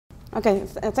Okay,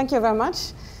 thank you very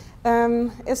much.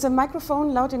 Is the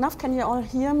microphone loud enough? Can you all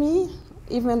hear me,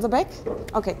 even in the back?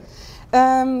 Okay.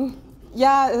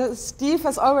 Steve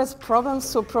has always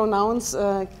problems to pronounce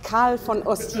Carl von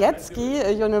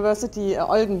Ossietzky University,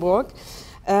 Oldenburg.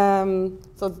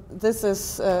 So this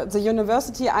is the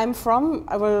university I'm from.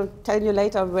 I will tell you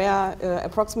later where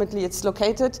approximately it's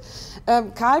located.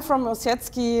 Carl von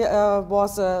Ossietzky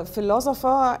was a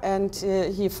philosopher and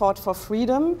he fought for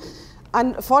freedom.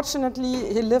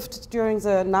 Unfortunately, he lived during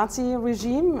the Nazi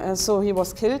regime, so he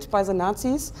was killed by the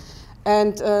Nazis.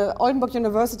 And Oldenburg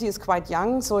University is quite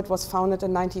young, so it was founded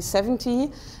in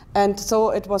 1970. And so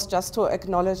it was just to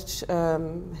acknowledge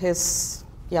his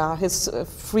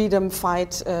freedom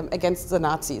fight against the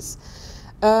Nazis.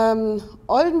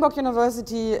 Oldenburg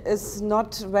University is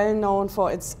not well known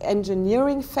for its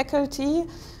engineering faculty.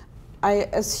 I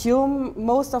assume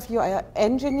most of you are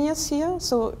engineers here.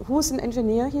 So who's an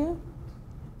engineer here?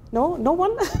 No? No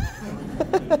one?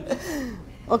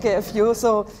 Okay, a few.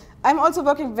 So I'm also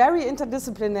working very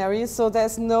interdisciplinary, so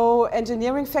there's no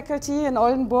engineering faculty in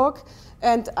Oldenburg,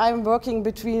 and I'm working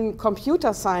between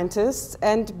computer scientists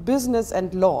and business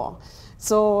and law.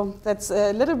 So that's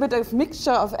a little bit of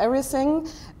mixture of everything,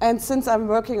 and since I'm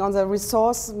working on the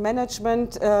resource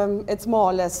management, it's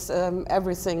more or less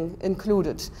everything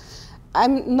included.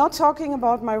 I'm not talking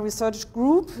about my research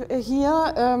group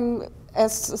here.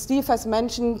 As Steve has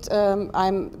mentioned,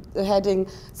 I'm heading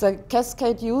the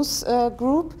Cascade Use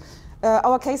group.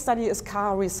 Our case study is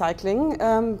car recycling,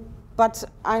 but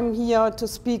I'm here to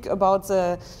speak about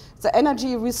the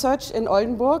energy research in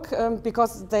Oldenburg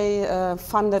because they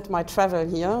funded my travel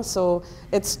here. So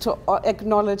it's to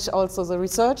acknowledge also the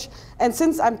research. And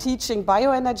since I'm teaching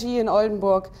bioenergy in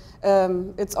Oldenburg,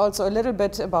 it's also a little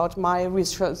bit about my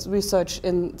research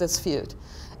in this field.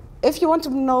 If you want to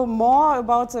know more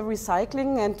about the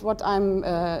recycling and what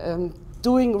I'm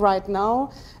doing right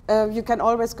now, you can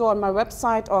always go on my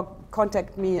website or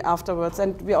contact me afterwards.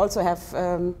 And we also have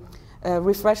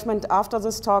refreshment after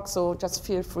this talk, so just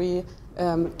feel free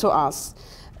to ask.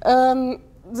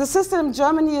 The system in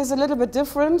Germany is a little bit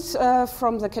different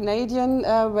from the Canadian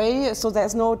way, so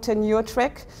there's no tenure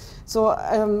track. So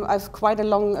I've quite a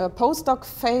long postdoc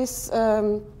phase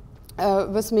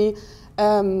with me.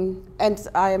 And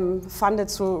I'm funded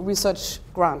through research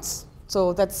grants.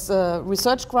 So that's a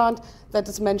research grant that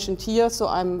is mentioned here. So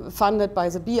I'm funded by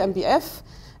the BMBF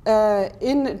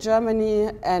in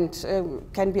Germany and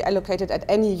can be allocated at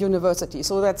any university.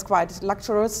 So that's quite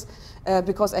luxurious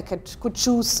because I could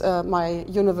choose my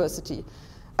university.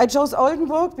 I chose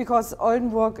Oldenburg because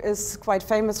Oldenburg is quite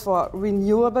famous for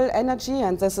renewable energy,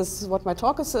 and this is what my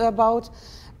talk is about.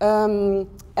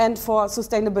 And for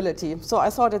sustainability. So I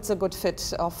thought it's a good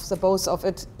fit of the both of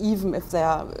it, even if there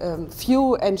are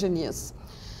few engineers.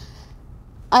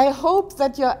 I hope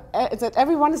that that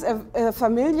everyone is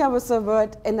familiar with the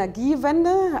word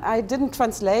Energiewende. I didn't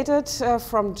translate it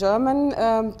from German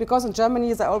because in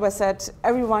Germany they always said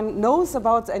everyone knows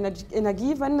about the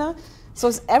Energiewende. So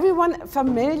is everyone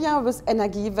familiar with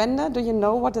Energiewende? Do you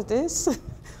know what it is?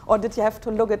 Or did you have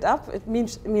to look it up? It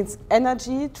means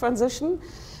energy transition.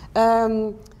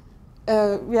 We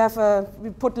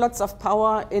put lots of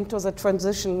power into the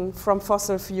transition from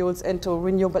fossil fuels into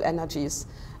renewable energies.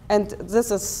 And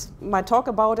this is my talk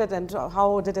about it and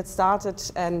how did it started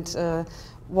and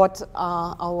what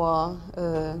are our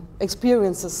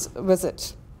experiences with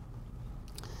it.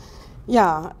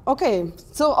 Yeah, okay,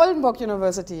 so Oldenburg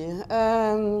University.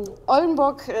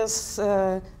 Oldenburg is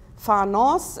far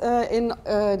north in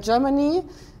Germany.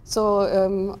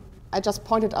 So I just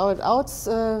pointed out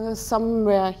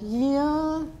somewhere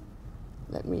here.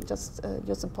 Let me just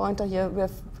use the pointer here. We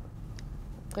have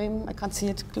Bremen. I can't see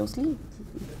it closely.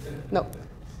 No.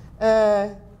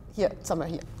 Here, somewhere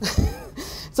here.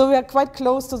 So we are quite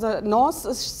close to the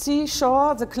North Sea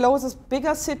shore. The closest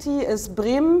bigger city is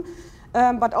Bremen,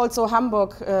 but also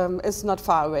Hamburg is not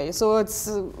far away. So it's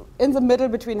in the middle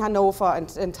between Hanover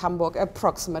and Hamburg,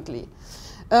 approximately.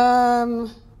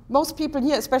 Most people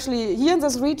here, especially here in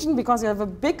this region, because we have a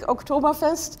big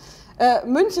Oktoberfest,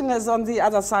 München is on the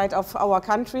other side of our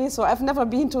country. So I've never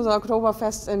been to the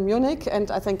Oktoberfest in Munich,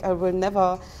 and I think I will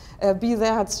never be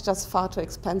there. It's just far too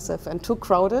expensive and too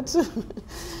crowded.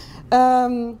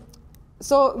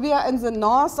 So we are in the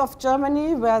north of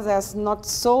Germany, where there's not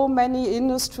so many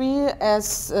industry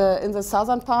as in the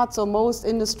southern part. So most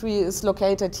industry is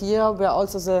located here, where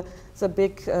also the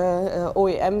big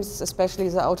OEMs, especially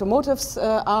the automotives,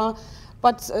 are.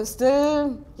 But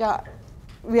still, yeah,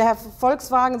 we have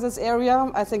Volkswagen in this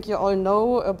area. I think you all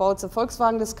know about the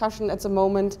Volkswagen discussion at the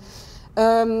moment.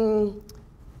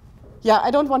 yeah,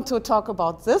 I don't want to talk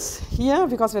about this here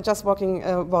because we're just talking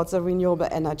about the renewable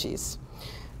energies.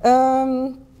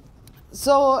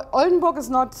 So Oldenburg is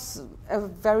not a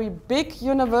very big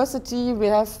university. We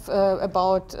have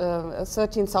about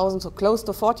 13,000, so close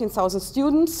to 14,000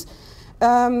 students.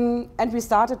 And we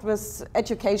started with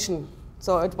education.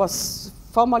 So it was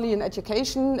formerly an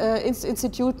education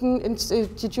institution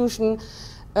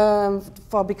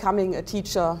for becoming a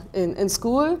teacher in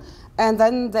school. And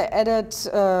then they added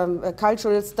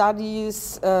cultural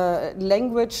studies,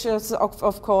 languages,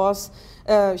 of course,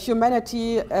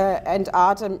 humanity and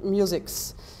art and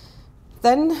musics.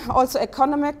 Then also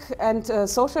economic and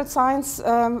social science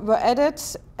were added,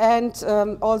 and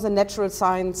all the natural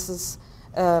sciences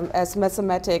as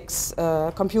mathematics,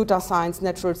 computer science,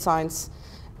 natural science.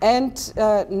 And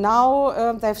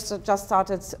now they've just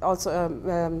started also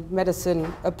a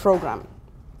medicine program.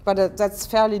 But that's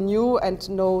fairly new, and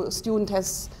no student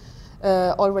has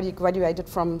already graduated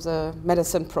from the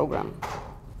medicine program.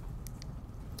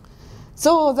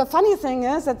 So the funny thing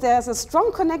is that there's a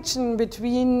strong connection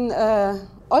between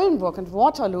Oldenburg and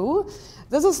Waterloo.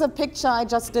 This is a picture I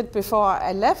just did before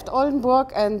I left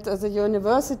Oldenburg, and the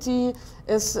university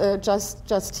is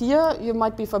just here. You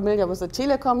might be familiar with the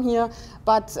telecom here,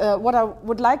 but what I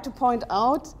would like to point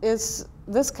out is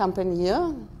this company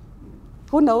here.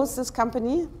 Who knows this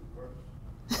company?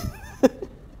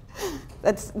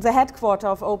 That's the headquarters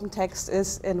of OpenText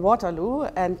is in Waterloo,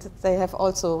 and they have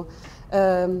also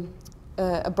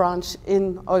a branch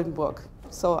in Oldenburg.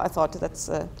 So I thought that's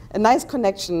a nice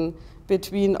connection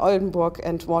between Oldenburg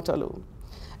and Waterloo.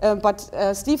 But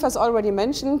Steve has already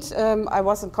mentioned, I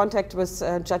was in contact with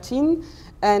Jatin,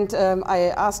 and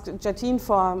I asked Jatin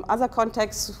for other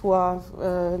contacts who are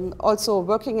also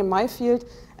working in my field,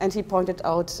 and he pointed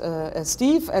out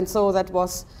Steve, and so that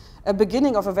was a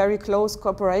beginning of a very close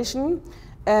cooperation.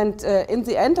 And in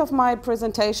the end of my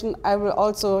presentation, I will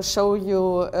also show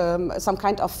you some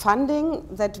kind of funding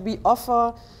that we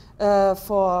offer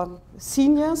for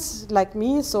seniors like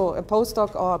me, so a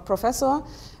postdoc or a professor,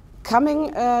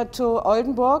 coming to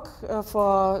Oldenburg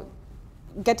for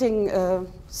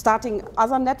starting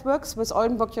other networks with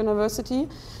Oldenburg University,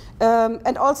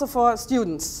 and also for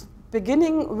students,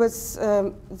 beginning with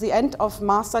the end of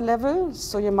master level,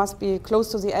 so you must be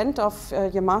close to the end of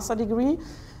your master degree,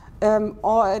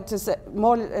 or it is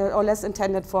more or less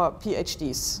intended for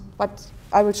PhDs. But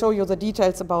I will show you the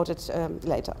details about it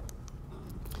later.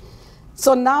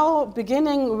 So now,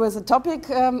 beginning with the topic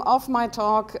of my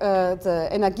talk, the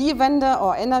Energiewende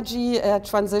or energy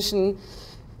transition.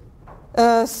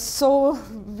 So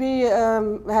we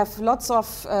have lots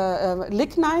of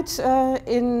lignite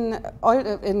in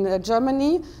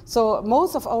Germany. So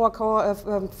most of our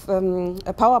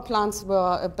power plants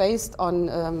were based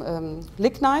on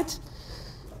lignite.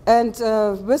 And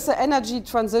with the energy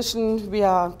transition, we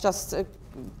are just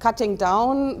cutting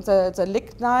down the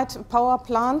lignite power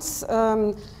plants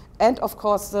and, of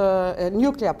course, the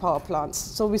nuclear power plants.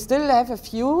 So we still have a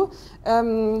few.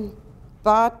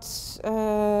 But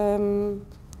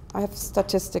I have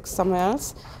statistics somewhere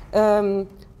else.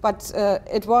 But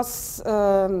it was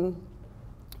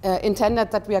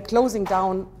intended that we are closing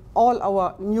down all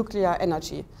our nuclear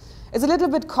energy. It's a little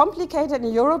bit complicated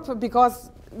in Europe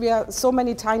because we are so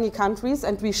many tiny countries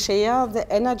and we share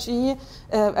the energy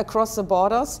across the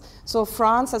borders. So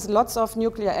France has lots of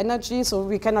nuclear energy, so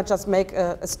we cannot just make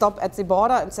a stop at the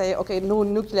border and say, okay, no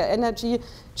nuclear energy,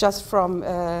 just from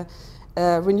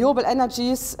renewable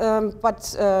energies,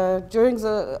 but during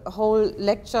the whole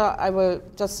lecture I will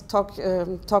just talk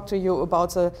to you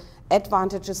about the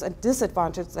advantages and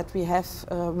disadvantages that we have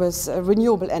with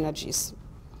renewable energies.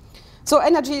 So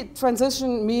energy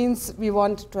transition means we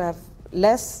want to have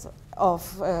less of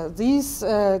these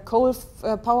coal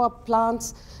power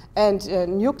plants and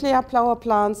nuclear power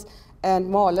plants, and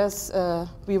more or less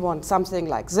we want something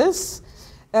like this.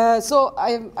 So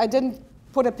I didn't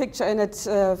put a picture in it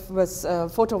with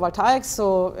photovoltaics,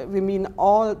 so we mean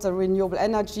all the renewable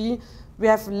energy. We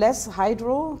have less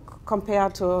hydro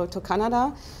compared to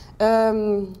Canada,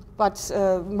 but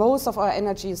most of our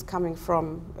energy is coming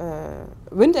from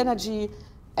wind energy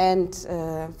and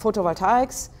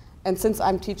photovoltaics. And since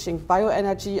I'm teaching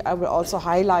bioenergy, I will also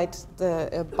highlight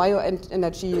the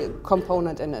bioenergy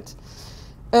component in it.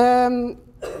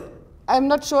 I'm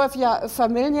not sure if you are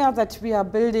familiar that we are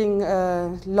building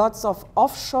lots of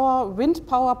offshore wind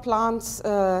power plants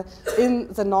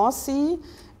in the North Sea,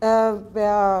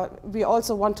 where we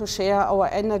also want to share our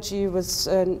energy with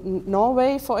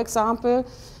Norway, for example.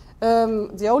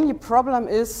 The only problem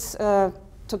is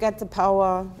to get the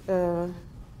power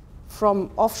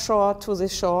from offshore to the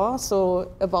shore,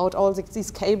 so about all these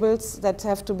cables that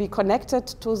have to be connected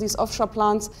to these offshore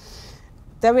plants.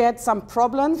 There we had some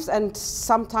problems and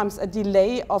sometimes a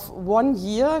delay of 1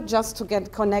 year just to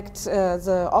connect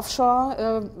the offshore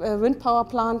wind power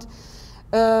plant.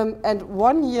 And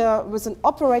 1 year with an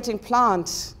operating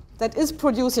plant that is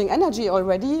producing energy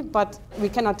already, but we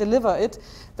cannot deliver it.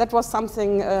 That was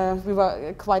something we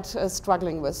were quite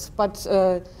struggling with. But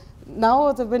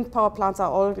now the wind power plants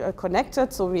are all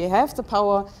connected, so we have the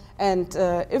power. And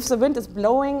if the wind is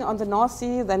blowing on the North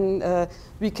Sea, then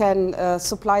we can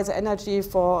supply the energy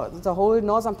for the whole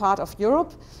northern part of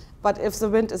Europe. But if the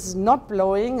wind is not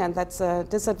blowing, and that's a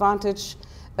disadvantage,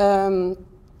 then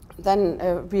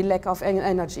we lack of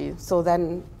energy. So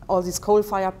then all these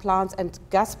coal-fired plants and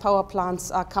gas power plants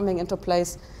are coming into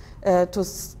place to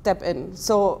step in.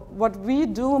 So what we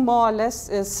do more or less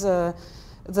is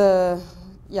the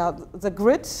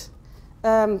grid,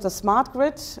 the smart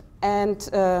grid, and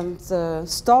the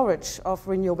storage of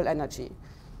renewable energy.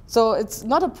 So it's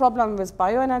not a problem with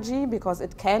bioenergy because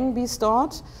it can be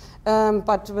stored,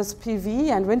 but with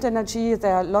PV and wind energy,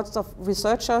 there are lots of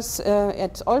researchers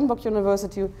at Oldenburg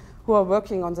University who are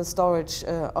working on the storage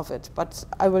of it. But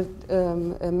I will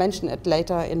mention it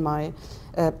later in my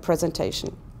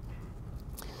presentation.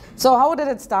 So how did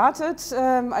it start?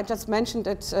 I just mentioned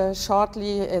it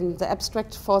shortly in the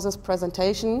abstract for this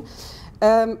presentation.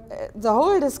 The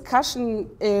whole discussion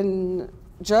in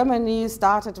Germany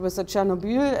started with the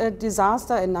Chernobyl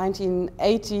disaster in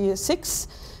 1986.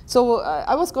 So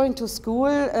I was going to school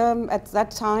at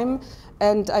that time,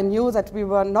 and I knew that we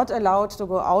were not allowed to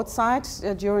go outside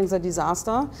during the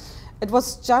disaster. It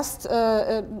was just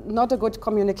not a good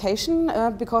communication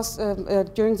because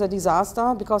during the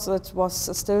disaster, because it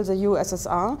was still the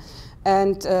USSR,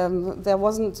 and there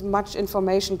wasn't much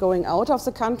information going out of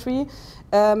the country.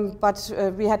 But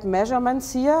we had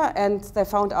measurements here, and they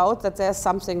found out that there's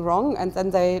something wrong, and then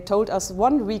they told us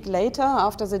 1 week later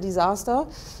after the disaster.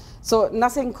 So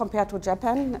nothing compared to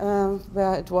Japan,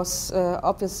 where it was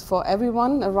obvious for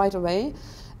everyone right away.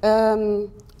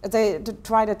 They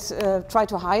tried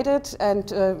to hide it,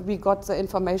 and we got the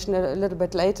information a little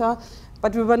bit later.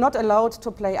 But we were not allowed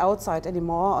to play outside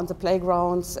anymore on the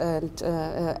playgrounds and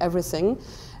everything.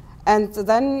 And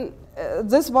then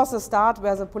this was the start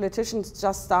where the politicians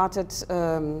just started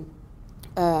to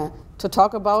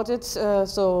talk about it.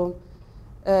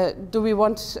 Do we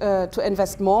want to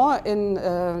invest more in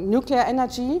nuclear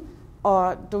energy,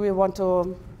 or do we want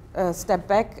to step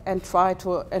back and try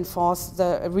to enforce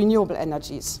the renewable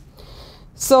energies?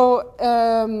 So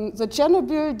the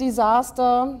Chernobyl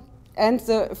disaster and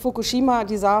the Fukushima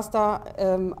disaster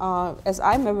are, as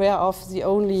I'm aware of, the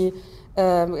only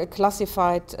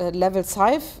classified level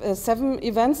 7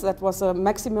 events. That was a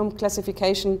maximum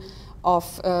classification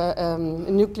of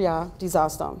nuclear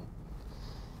disaster.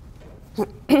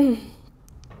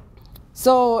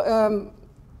 So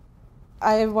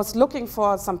I was looking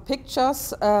for some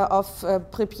pictures of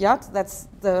Pripyat. That's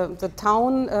the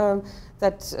town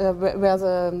where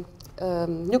the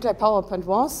nuclear power plant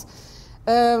was.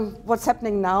 What's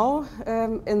happening now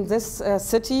in this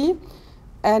city?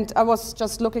 And I was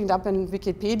just looking it up in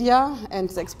Wikipedia, and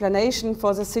the explanation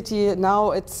for the city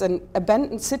now, it's an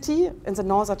abandoned city in the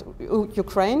north of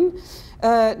Ukraine,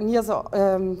 near the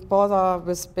border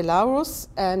with Belarus,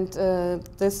 and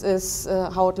this is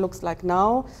how it looks like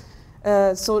now.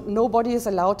 So nobody is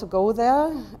allowed to go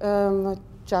there.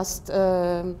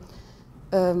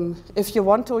 If you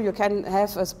want to, you can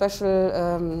have a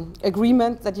special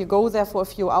agreement that you go there for a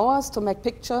few hours to make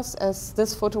pictures, as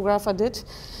this photographer did.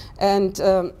 And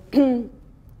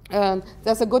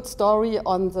there's a good story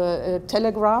on the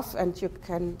Telegraph, and you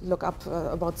can look up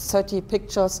about 30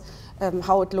 pictures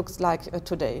how it looks like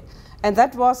today. And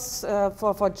that was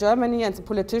for Germany and the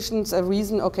politicians a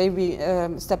reason, okay, we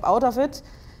step out of it.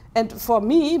 And for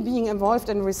me, being involved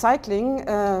in recycling,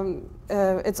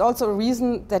 it's also a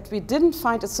reason that we didn't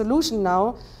find a solution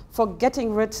now for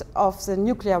getting rid of the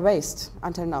nuclear waste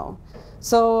until now.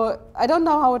 So I don't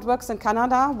know how it works in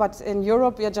Canada, but in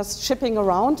Europe we are just shipping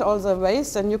around all the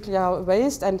waste, the nuclear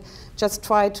waste, and just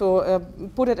try to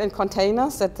put it in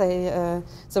containers that the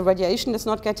radiation is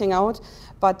not getting out.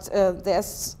 But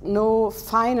there's no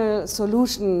final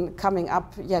solution coming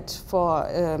up yet for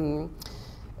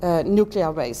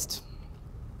nuclear waste.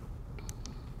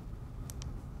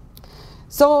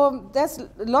 So there's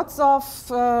lots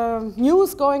of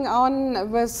news going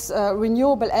on with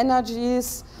renewable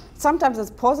energies. Sometimes it's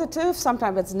positive,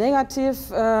 sometimes it's negative.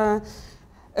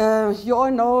 You all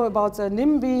know about the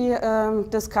NIMBY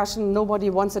discussion.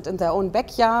 Nobody wants it in their own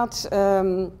backyard.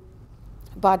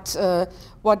 But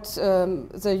what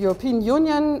the European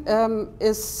Union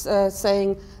is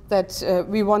saying that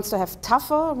we want to have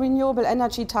tougher renewable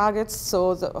energy targets,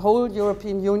 so the whole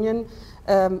European Union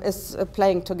is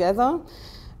playing together.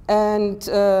 And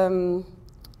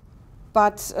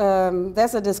but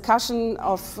there's a discussion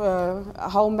of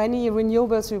how many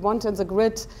renewables we want in the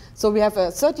grid. So we have a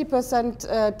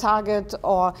 30% target,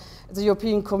 or the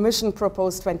European Commission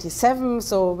proposed 27,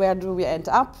 so where do we end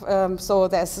up? So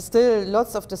there's still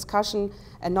lots of discussion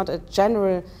and not a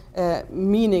general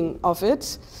meaning of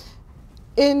it.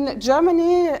 In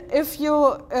Germany, if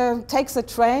you take the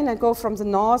train and go from the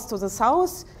north to the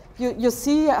south, you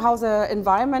see how the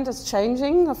environment is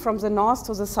changing from the north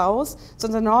to the south. So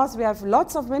in the north we have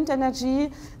lots of wind energy,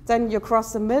 then you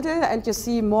cross the middle and you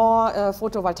see more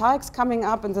photovoltaics coming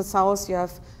up. In the south you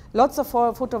have lots of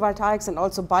photovoltaics and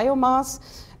also biomass.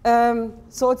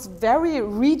 So it's very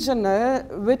regional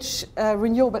which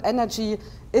renewable energy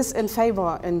is in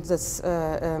favor in this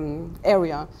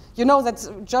area. You know that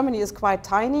Germany is quite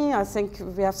tiny. I think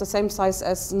we have the same size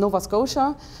as Nova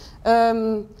Scotia.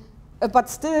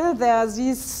 But still, there are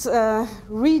these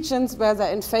regions where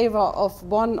they're in favor of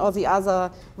one or the other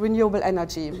renewable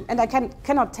energy. And I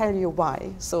cannot tell you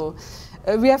why. So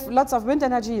we have lots of wind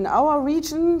energy in our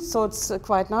region, so it's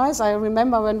quite nice. I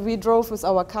remember when we drove with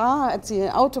our car at the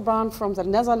Autobahn from the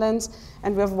Netherlands,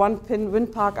 and we have one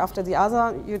wind park after the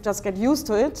other. You just get used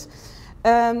to it.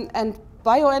 And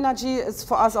bioenergy is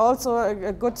for us also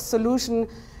a good solution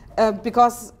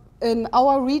because in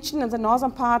our region, in the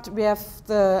northern part, we have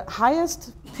the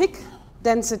highest pig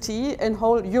density in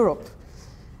whole Europe.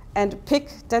 And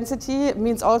pig density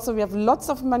means also we have lots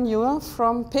of manure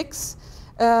from pigs.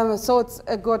 So it's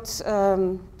a good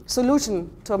solution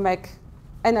to make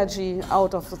energy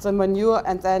out of the manure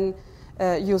and then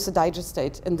use the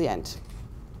digestate in the end.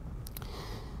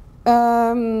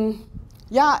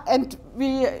 Yeah, and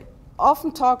we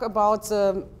often talk about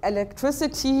the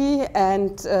electricity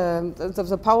and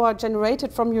the power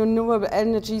generated from renewable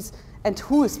energies and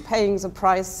who is paying the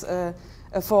price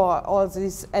for all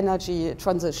this energy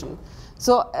transition.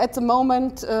 So at the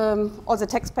moment, all the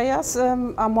taxpayers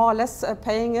are more or less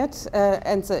paying it,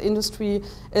 and the industry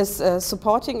is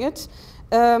supporting it.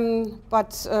 Yeah,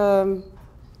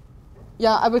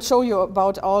 I will show you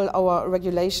about all our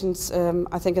regulations,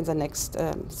 I think, in the next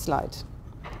slide.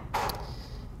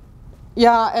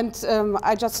 Yeah, and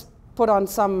I just put on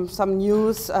some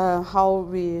news how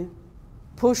we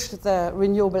push the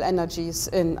renewable energies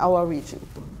in our region.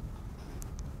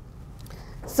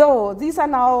 So these are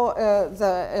now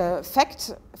the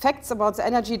facts about the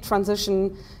energy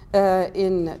transition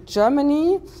in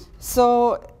Germany.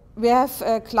 So we have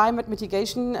climate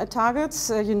mitigation targets.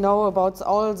 You know about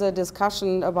all the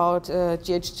discussion about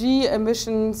GHG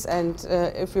emissions and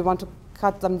if we want to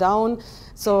cut them down.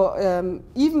 So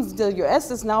even the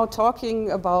US is now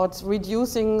talking about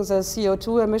reducing the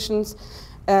CO2 emissions,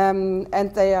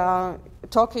 and they are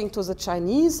talking to the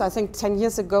Chinese. I think 10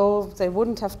 years ago they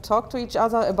wouldn't have talked to each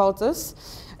other about this.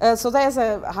 So there's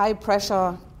a high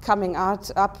pressure coming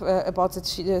up about the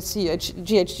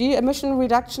GHG emission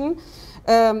reduction.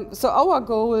 So our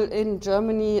goal in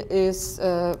Germany is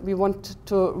we want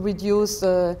to reduce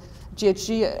the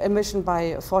GHG emission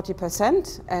by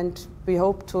 40%, and we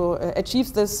hope to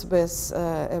achieve this with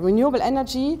renewable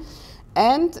energy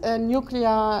and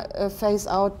nuclear phase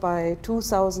out by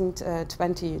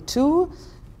 2022.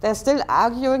 They're still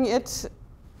arguing it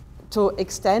to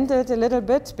extend it a little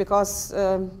bit because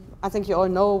I think you all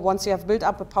know once you have built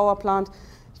up a power plant,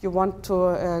 you want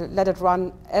to let it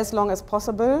run as long as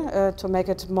possible to make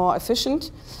it more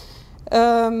efficient.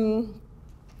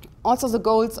 Also, the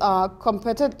goals are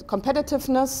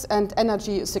competitiveness and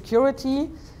energy security.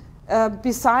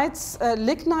 Besides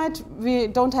lignite, we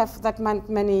don't have that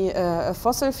many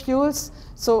fossil fuels,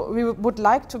 so we would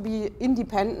like to be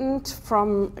independent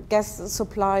from gas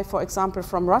supply, for example,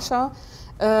 from Russia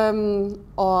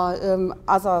or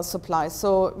other supplies.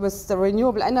 So with the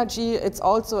renewable energy, it's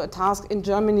also a task in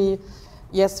Germany.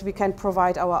 Yes, we can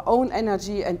provide our own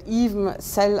energy and even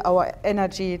sell our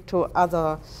energy to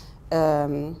other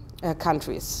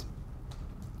countries.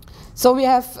 So we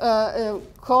have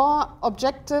core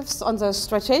objectives on the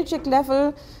strategic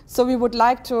level. So we would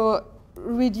like to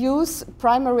reduce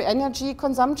primary energy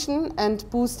consumption and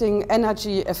boosting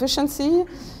energy efficiency.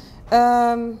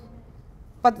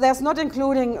 But there's not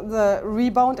including the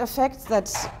rebound effect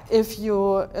that if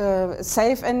you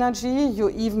save energy,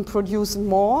 you even produce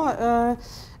more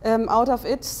out of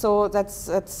it. So that's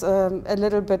a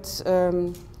little bit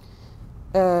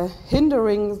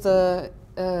hindering the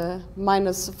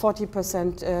minus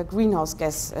 40% greenhouse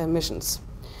gas emissions.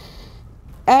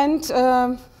 And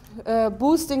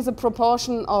boosting the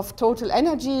proportion of total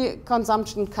energy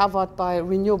consumption covered by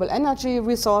renewable energy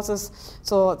resources.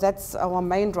 So that's our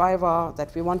main driver,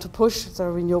 that we want to push the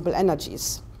renewable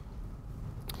energies.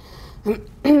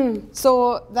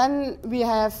 So then we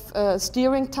have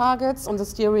steering targets on the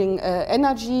steering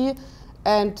energy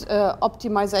and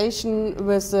optimization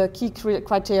with the key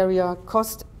criteria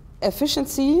cost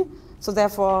efficiency. So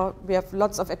therefore, we have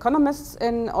lots of economists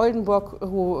in Oldenburg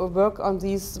who work on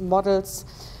these models.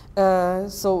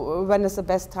 So when is the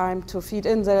best time to feed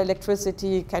in the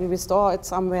electricity? Can we store it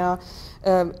somewhere?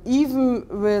 Even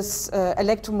with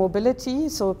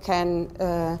electromobility, so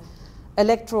can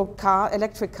electric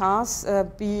cars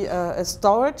be a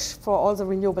storage for all the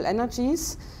renewable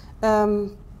energies?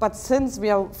 But since we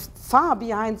are far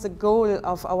behind the goal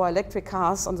of our electric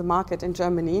cars on the market in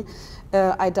Germany,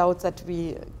 I doubt that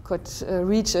we could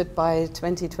reach it by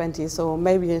 2020, so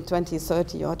maybe in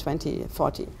 2030 or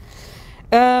 2040.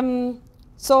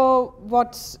 So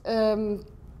what the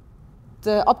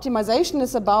optimization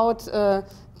is about, the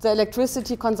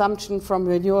electricity consumption from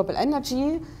renewable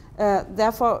energy.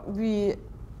 Therefore, we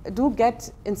do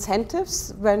get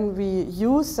incentives when we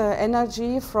use the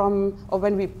energy from, or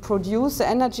when we produce the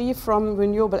energy from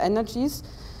renewable energies.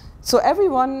 So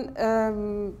everyone,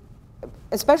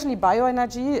 especially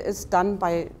bioenergy, is done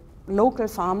by local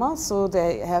farmers. So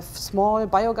they have small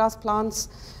biogas plants,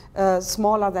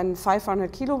 smaller than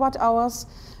 500 kilowatt hours.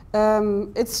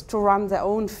 It's to run their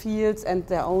own fields and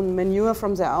their own manure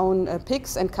from their own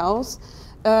pigs and cows.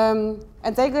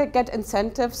 And they get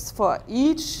incentives for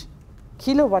each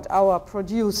kilowatt hour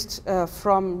produced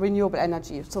from renewable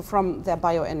energy, so from their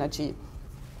bioenergy.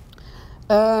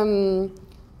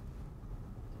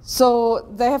 So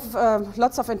they have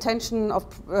lots of intention of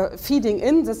feeding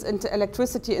in this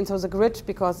electricity into the grid,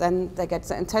 because then they get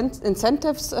the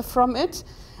incentives from it.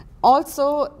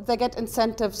 Also, they get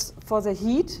incentives for the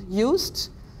heat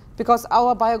used, because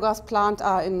our biogas plants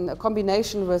are in a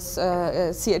combination with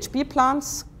CHP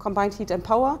plants, combined heat and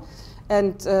power,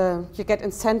 and you get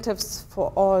incentives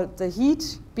for all the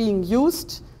heat being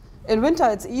used. In winter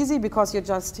it's easy because you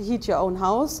just heat your own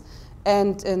house,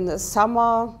 and in the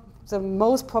summer the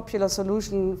most popular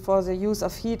solution for the use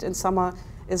of heat in summer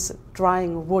is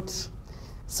drying wood.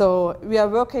 So we are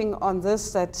working on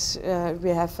this, that we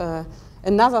have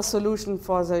another solution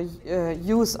for the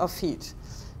use of heat.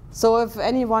 So if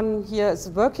anyone here is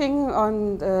working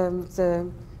on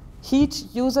the heat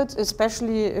usage,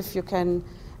 especially if you can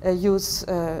use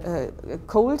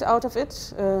cold out of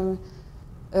it,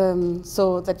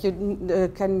 so that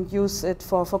you can use it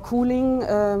for cooling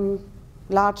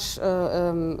large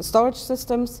storage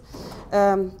systems,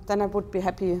 then I would be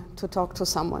happy to talk to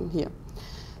someone here.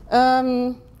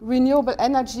 Renewable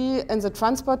energy in the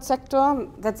transport sector,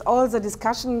 that's all the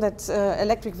discussion that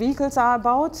electric vehicles are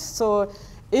about. So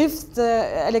if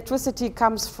the electricity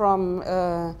comes from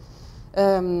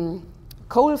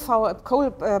coal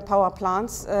power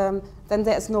plants, then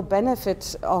there is no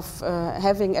benefit of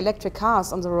having electric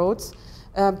cars on the roads,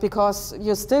 because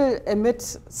you still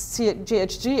emit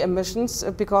GHG emissions,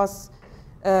 because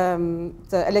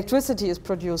the electricity is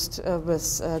produced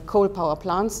with coal power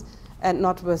plants and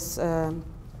not with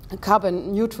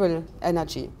carbon neutral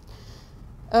energy.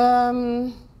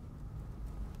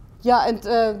 Yeah, and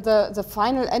the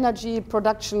final energy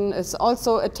production is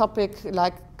also a topic,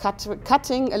 like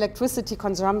cutting electricity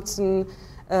consumption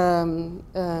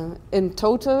in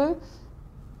total,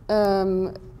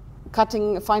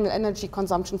 cutting final energy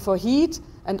consumption for heat,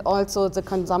 and also the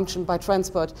consumption by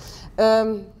transport.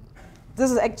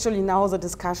 This is actually now the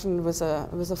discussion with a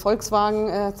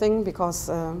Volkswagen thing, because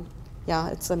yeah,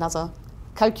 it's another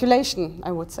calculation,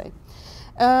 I would say.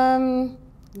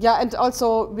 Yeah, and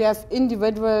also we have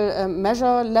individual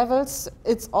measure levels.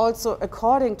 It's also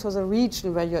according to the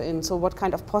region where you're in. So what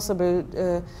kind of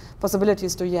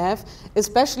possibilities do you have?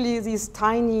 Especially these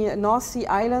tiny North Sea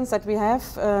islands that we have.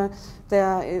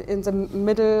 They're in the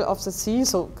middle of the sea,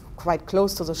 so quite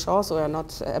close to the shore, so they're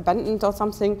not abandoned or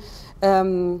something.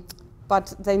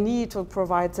 But they need to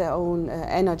provide their own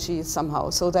energy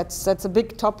somehow. So that's a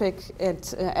big topic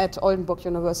at Oldenburg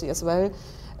University as well.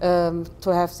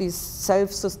 To have these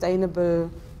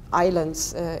self-sustainable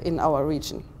islands in our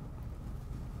region.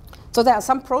 So there are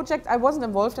some projects. I wasn't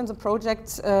involved in the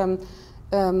projects, but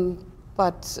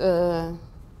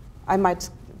I might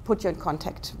put you in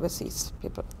contact with these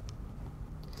people.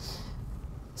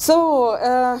 So,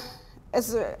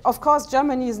 of course,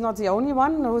 Germany is not the only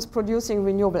one who is producing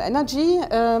renewable energy.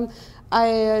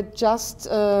 I just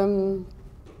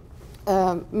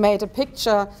made a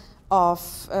picture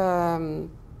of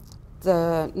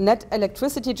the net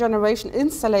electricity generation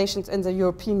installations in the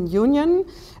European Union.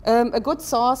 A good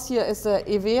source here is the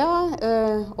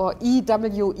EWEA, or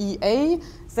EWEA.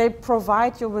 They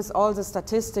provide you with all the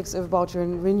statistics about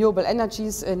renewable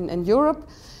energies in Europe.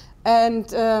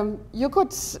 And you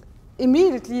could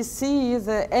immediately see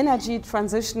the energy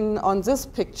transition on this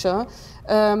picture,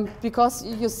 because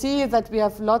you see that we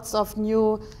have lots of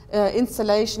new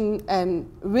installation and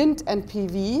wind and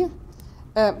PV.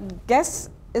 Gas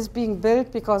is being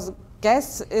built because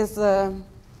gas is,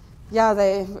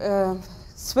 they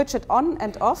switch it on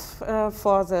and off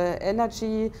for the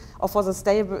energy, or for the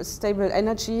stable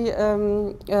energy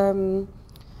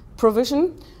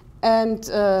provision. And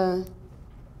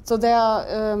so there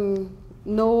are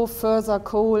no further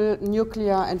coal,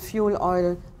 nuclear and fuel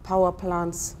oil power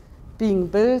plants being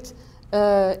built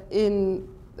in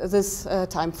this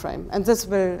time frame. And this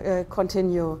will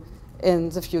continue in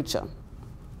the future.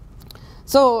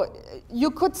 So you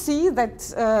could see that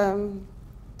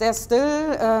there's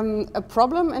still a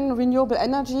problem in renewable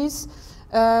energies,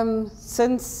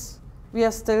 since we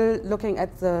are still looking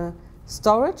at the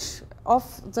storage of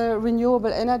the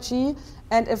renewable energy.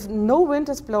 And if no wind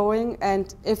is blowing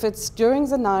and if it's during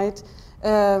the night,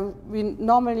 we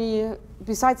normally,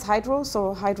 besides hydro,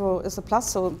 so hydro is a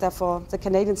plus, so therefore the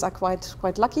Canadians are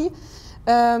quite lucky.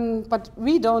 But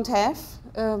we don't have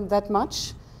that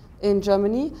much in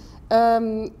Germany.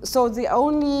 So the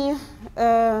only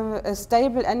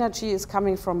stable energy is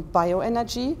coming from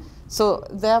bioenergy. So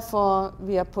therefore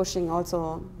we are pushing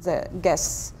also the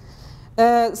gas.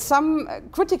 Some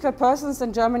critical persons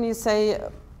in Germany say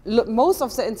most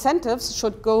of the incentives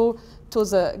should go to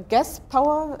the gas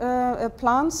power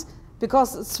plants,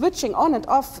 because switching on and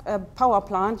off a power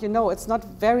plant, you know, it's not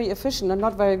very efficient and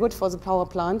not very good for the power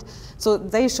plant. So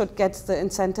they should get the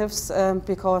incentives,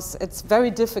 because it's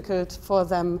very difficult for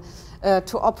them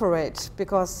to operate,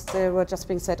 because they were just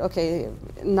being said, okay,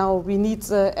 now we need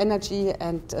the energy,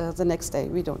 and the next day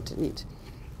we don't need.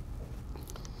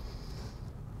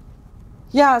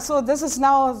 Yeah, so this is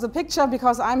now the picture,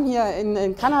 because I'm here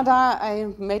in Canada. I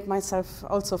made myself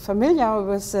also familiar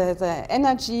with the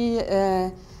energy,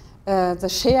 the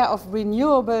share of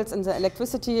renewables in the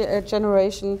electricity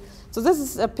generation. So this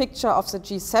is a picture of the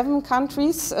G7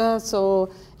 countries. So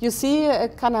you see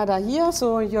Canada here,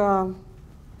 so you're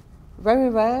very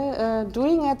well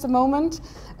doing at the moment.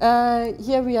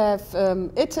 Here we have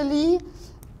Italy.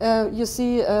 You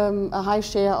see a high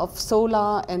share of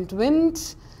solar and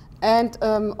wind. And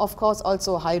of course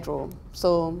also hydro.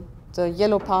 So the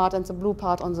yellow part and the blue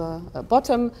part on the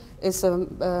bottom is a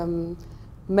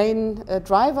main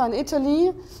driver in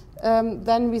Italy.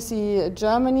 Then we see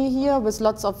Germany here with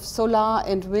lots of solar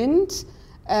and wind,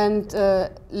 and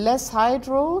less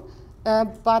hydro,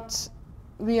 but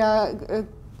we are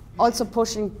also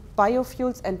pushing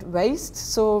biofuels and waste.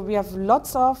 So we have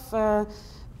lots of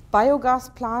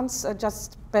biogas plants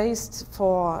just based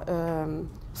for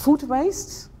food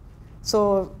waste.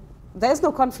 So there is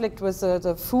no conflict with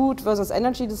the food versus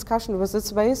energy discussion with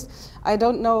this waste. I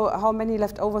don't know how many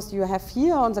leftovers you have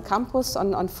here on the campus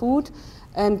on food,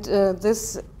 and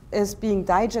this is being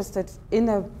digested in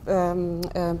a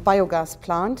biogas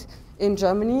plant in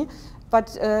Germany,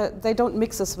 but they don't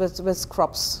mix this with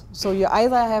crops. So you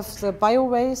either have the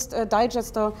bio-waste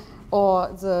digester or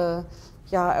the,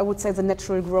 I would say the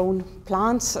natural grown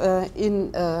plants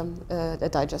in a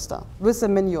digester with the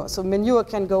manure. So manure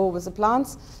can go with the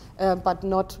plants, but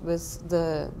not with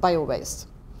the bio-waste.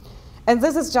 And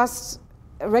this is just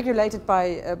regulated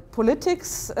by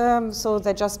politics. So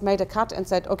they just made a cut and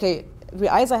said, okay, we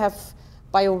either have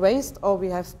bio-waste or we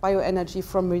have bioenergy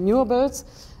from renewables.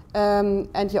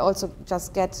 And you also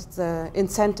just get the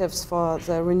incentives for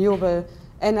the renewable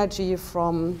energy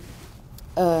from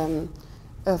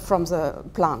the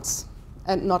plants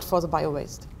and not for the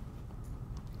bio-waste.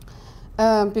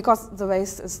 Because the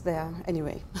waste is there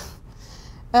anyway.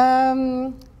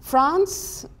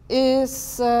 France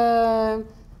is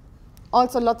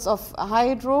also lots of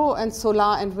hydro and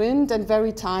solar and wind, and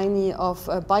very tiny of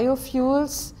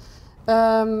biofuels.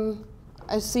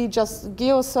 I see just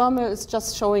geothermal is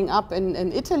just showing up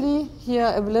in Italy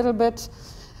here a little bit.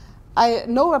 I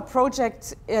know a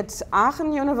project at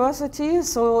Aachen University,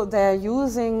 so they're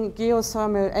using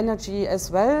geothermal energy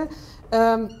as well.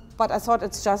 But I thought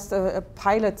it's just a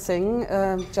pilot thing,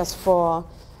 just for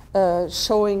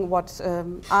showing what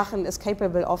Aachen is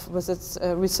capable of with its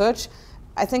research.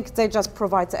 I think they just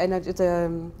provide the energy,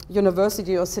 the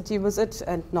university or city with it,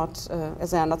 and not,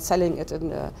 as they are not selling it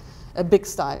in a big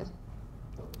style.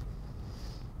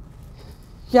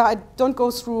 Yeah, I don't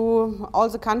go through all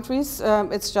the countries.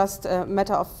 It's just a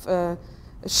matter of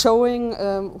showing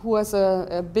who has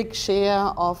a big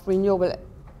share of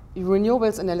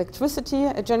renewables and electricity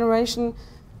generation.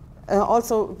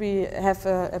 Also, we have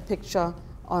a picture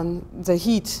on the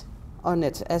heat on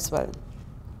it as well.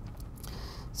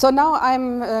 So now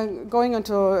I'm going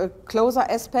into closer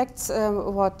aspects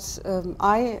what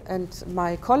I and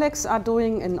my colleagues are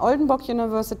doing in Oldenburg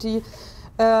University.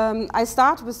 I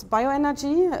start with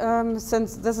bioenergy,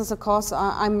 since this is a course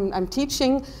I'm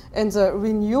teaching in the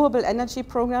Renewable Energy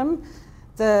program.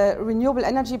 The Renewable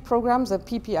Energy program, the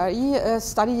PPRE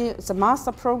study, is a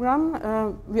master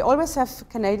program. We always have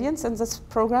Canadians in this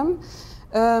program.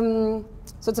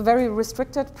 So it's a very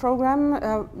restricted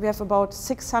program. We have about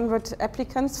 600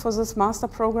 applicants for this master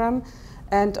program,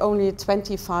 and only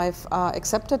 25 are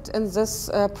accepted in this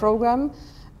program.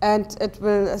 And it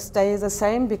will stay the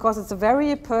same because it's a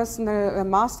very personal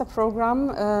master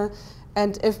program.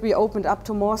 And if we opened up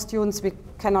to more students, we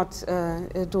cannot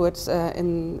do it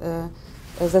in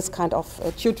this kind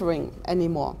of tutoring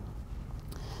anymore.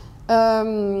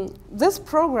 This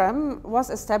program was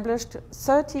established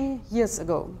 30 years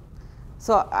ago.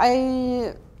 So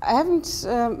I haven't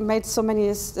made so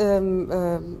many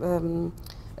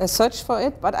search for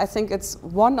it, but I think it's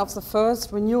one of the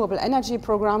first renewable energy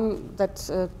program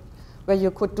that where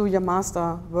you could do your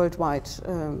master worldwide.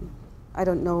 I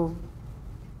don't know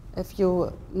if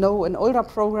you know an older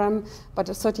program, but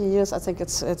 30 years, I think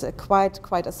it's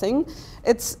quite a thing.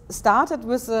 It's started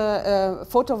with a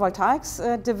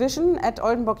photovoltaics division at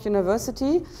Oldenburg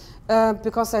University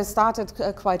because they started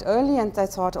quite early, and they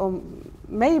thought, oh,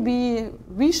 maybe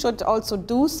we should also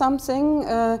do something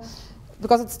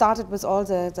because it started with all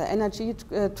the energy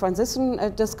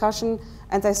transition discussion,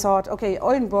 and they thought, okay,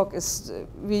 Oldenburg is,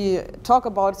 we talk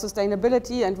about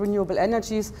sustainability and renewable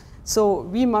energies, so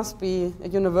we must be a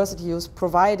university who's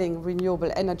providing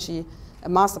renewable energy, a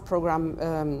master program,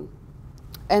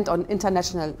 and on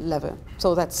international level.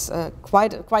 So that's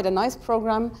quite a nice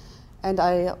program, and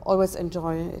I always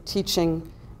enjoy teaching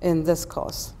in this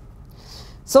course.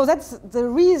 So that's the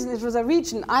reason, it was a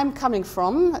region I'm coming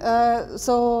from.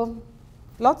 So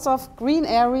lots of green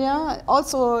area,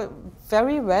 also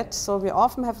very wet, so we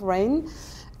often have rain.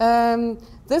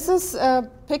 This is a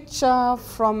picture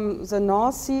from the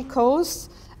North Sea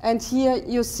coast, and here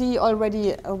you see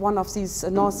already one of these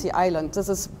North Sea islands. This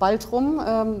is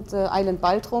Baltrum, the island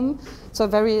Baltrum, so a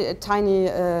very tiny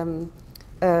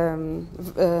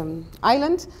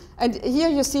island. And here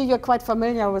you see, you're quite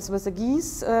familiar with the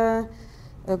geese,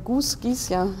 geese,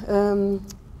 yeah.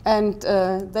 And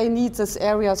they need this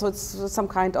area, so it's some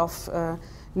kind of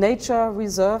nature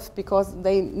reserve, because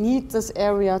they need this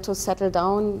area to settle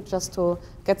down, just to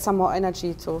get some more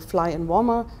energy to fly in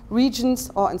warmer regions,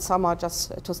 or in summer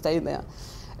just to stay there.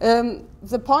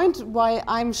 The point why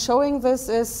I'm showing this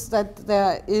is that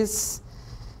there is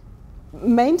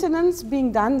maintenance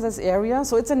being done in this area.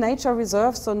 So it's a nature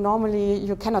reserve, so normally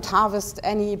you cannot harvest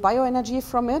any bioenergy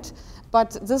from it.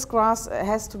 But this grass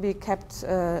has to be kept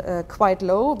quite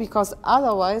low, because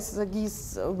otherwise the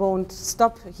geese won't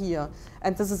stop here,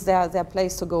 and this is their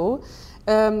place to go.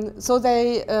 So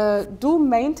they do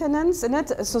maintenance in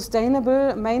it,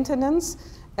 sustainable maintenance,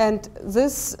 and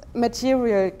this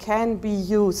material can be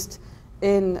used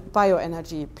in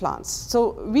bioenergy plants.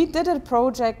 So we did a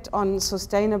project on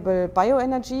sustainable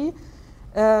bioenergy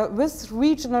with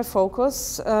regional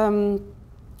focus.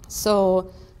 So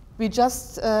we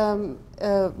just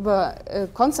were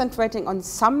concentrating on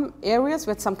some areas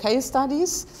with some case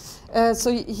studies.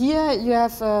 So here you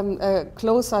have a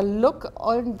closer look.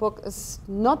 Oldenburg is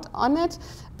not on it,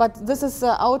 but this is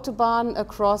the Autobahn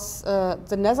across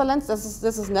the Netherlands.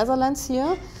 This is Netherlands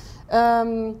here.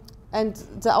 And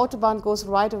the Autobahn goes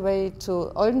right away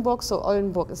to Oldenburg. So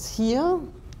Oldenburg is here,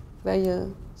 where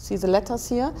you see the letters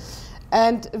here.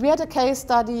 And we had a case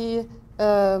study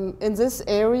in this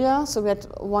area. So we had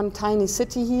one tiny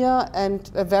city here and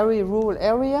a very rural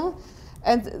area.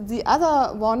 And the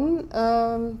other one,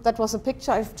 that was a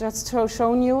picture I've just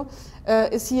shown you,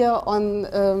 is here on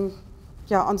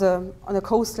the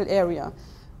coastal area,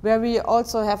 where we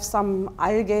also have some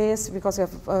algae because we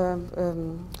have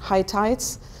high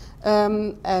tides.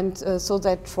 So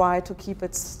they try to keep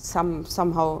it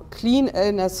somehow clean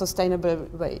in a sustainable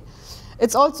way.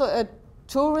 It's also a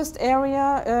tourist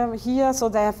area here, so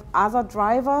they have other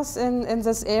drivers in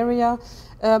this area,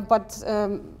 but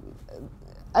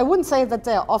I wouldn't say that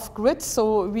they're off-grid,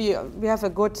 so we have a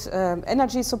good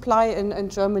energy supply in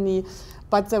Germany,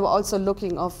 but they were also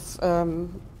looking of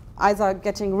either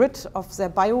getting rid of their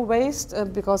bio-waste,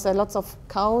 because there are lots of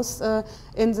cows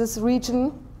in this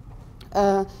region,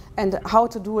 and how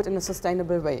to do it in a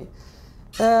sustainable way.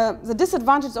 The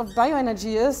disadvantage of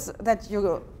bioenergy is that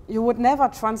you would never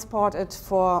transport it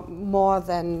for more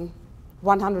than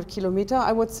 100 kilometers,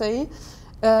 I would say.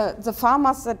 The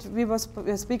farmers that we were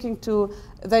speaking to,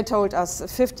 they told us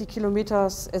 50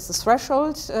 kilometers is the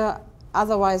threshold.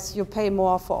 Otherwise, you pay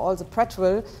more for all the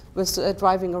petrol with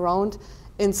driving around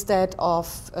instead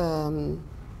of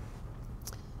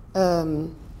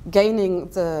gaining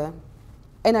the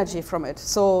energy from it.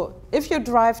 So if you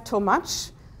drive too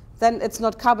much, then it's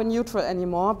not carbon neutral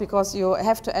anymore because you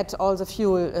have to add all the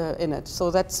fuel in it. So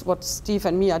that's what Steve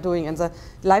and me are doing in the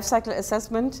life cycle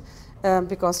assessment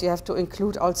because you have to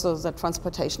include also the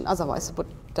transportation. Otherwise, it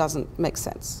doesn't make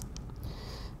sense.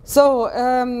 So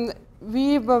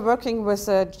we were working with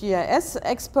GIS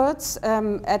experts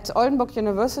at Oldenburg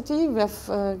University. We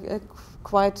have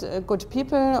quite good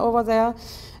people over there.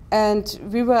 And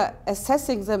we were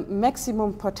assessing the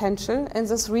maximum potential in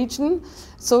this region.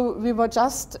 So we were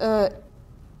just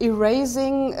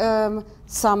erasing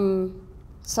some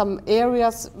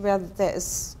areas where there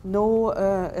is no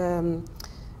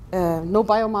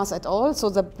biomass at all. So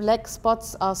the black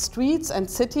spots are streets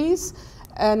and cities,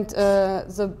 and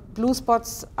the blue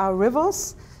spots are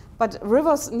rivers. But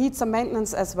rivers need some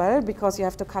maintenance as well because you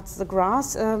have to cut the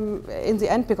grass in the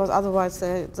end because otherwise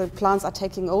the plants are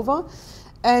taking over.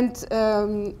 And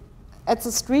at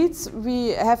the streets, we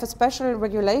have a special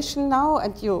regulation now,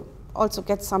 and you also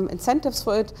get some incentives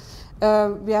for it.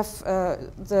 We have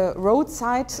the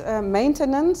roadside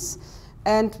maintenance,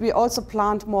 and we also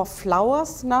plant more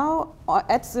flowers now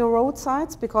at the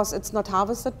roadsides because it's not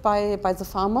harvested by the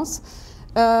farmers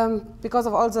because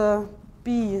of all the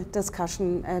bee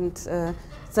discussion and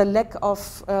the lack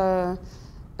of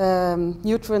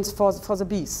nutrients for the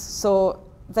bees. So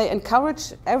they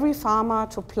encourage every farmer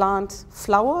to plant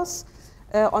flowers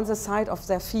on the side of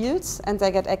their fields, and they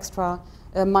get extra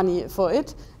money for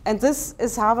it. And this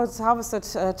is harvested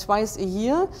twice a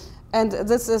year, and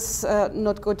this is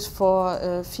not good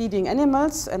for feeding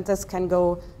animals, and this can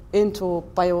go into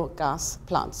biogas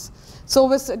plants. So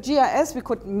with GIS, we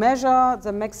could measure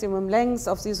the maximum length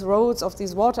of these roads, of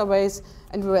these waterways,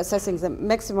 and we were assessing the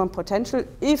maximum potential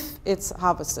if it's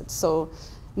harvested. So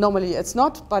normally it's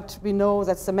not, but we know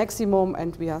that's the maximum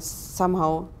and we are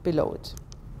somehow below it.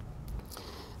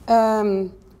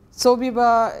 So we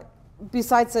were,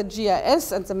 besides the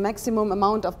GIS and the maximum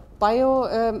amount of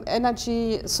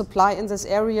bioenergy supply in this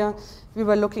area, we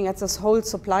were looking at this whole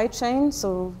supply chain.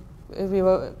 So we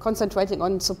were concentrating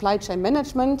on supply chain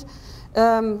management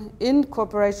in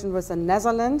cooperation with the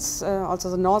Netherlands. Also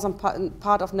the northern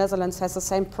part of Netherlands has the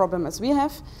same problem as we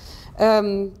have.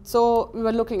 So we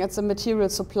were looking at the material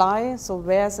supply, so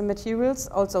where's the materials,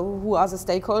 also who are the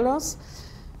stakeholders.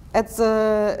 At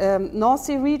the North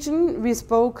Sea region, we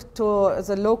spoke to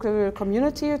the local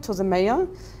community, to the mayor,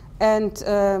 and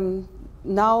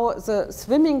now the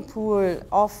swimming pool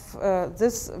of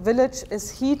this village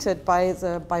is heated by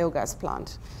the biogas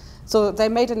plant. So they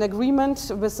made an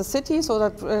agreement with the city, so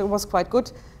that was quite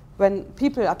good when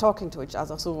people are talking to each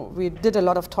other. So we did a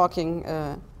lot of talking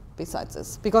besides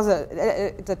this, because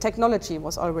the technology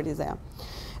was already there.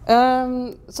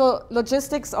 So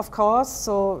logistics, of course,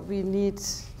 so we need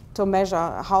to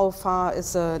measure how far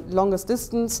is the longest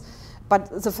distance, but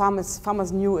the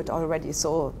farmers knew it already,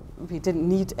 so we didn't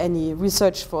need any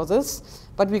research for this,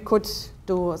 but we could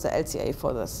do the LCA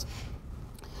for this.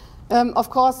 Of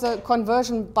course, the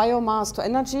conversion biomass to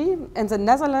energy. In the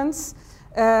Netherlands,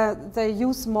 they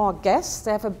use more gas.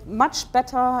 They have a much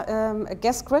better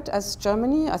gas grid as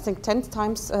Germany, I think 10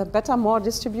 times better, more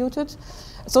distributed.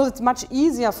 So it's much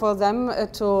easier for them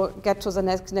to get to the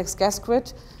next gas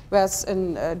grid, whereas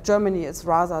in Germany it's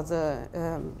rather the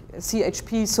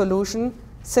CHP solution,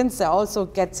 since they also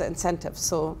get the incentives.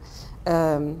 So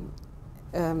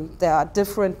there are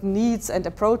different needs and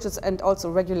approaches and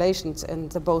also regulations in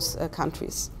the both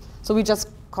countries. So we just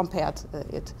compared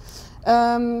it.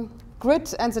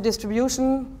 Grid and the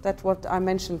distribution, that's what I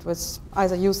mentioned, was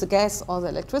either use the gas or the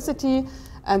electricity,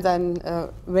 and then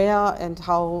where and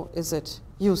how is it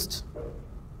used.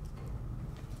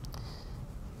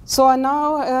 So I'm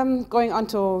now going on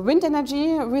to wind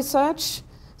energy research.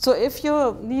 So if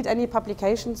you need any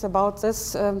publications about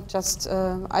this, just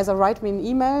either write me an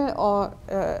email or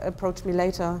approach me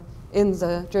later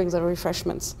during the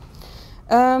refreshments.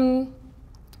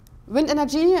 Wind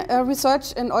energy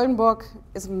research in Oldenburg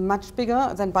is much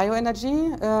bigger than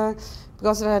bioenergy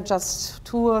because there are just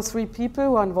 2 or 3 people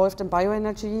who are involved in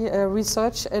bioenergy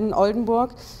research in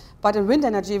Oldenburg. But in wind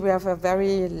energy, we have a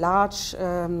very large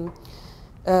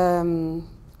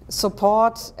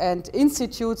support and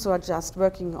institutes who are just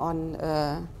working on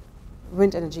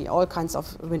wind energy, all kinds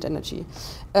of wind energy.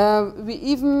 We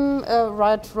even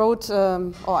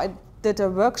I did a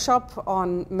workshop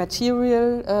on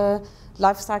material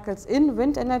life cycles in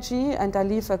wind energy, and I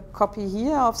leave a copy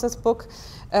here of this book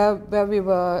where we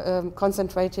were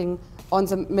concentrating on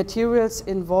the materials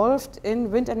involved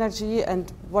in wind energy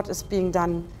and what is being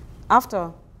done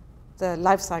after the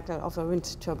life cycle of a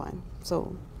wind turbine.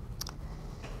 So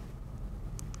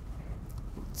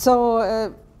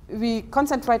we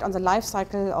concentrate on the life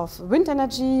cycle of wind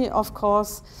energy, of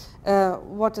course.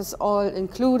 What is all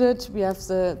included? We have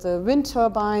the wind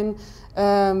turbine.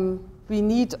 We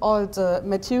need all the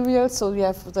materials, so we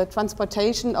have the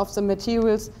transportation of the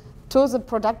materials to the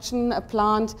production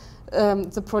plant.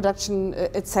 The production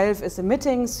itself is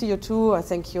emitting CO2. I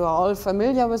think you are all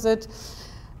familiar with it.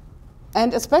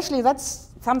 And especially that's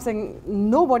something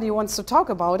nobody wants to talk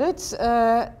about it.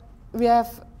 We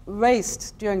have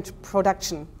waste during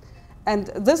production. And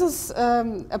this is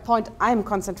a point I'm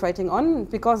concentrating on,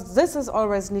 because this is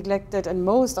always neglected in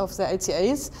most of the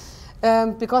LCAs,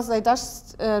 because they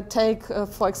just take,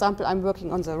 for example, I'm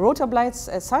working on the rotor blades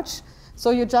as such.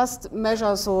 So you just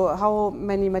measure how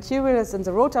many materials in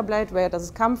the rotor blade, where does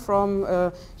it come from.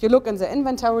 You look in the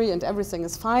inventory and everything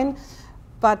is fine.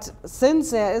 But since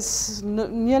there is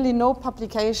nearly no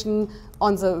publication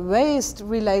on the waste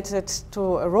related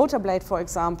to a rotor blade, for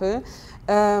example,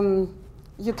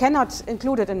 you cannot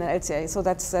include it in an LCA, so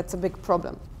that's a big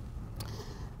problem.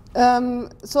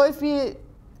 So if we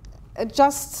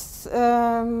just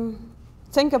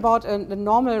think about a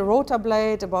normal rotor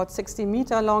blade, about 60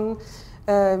 meters long,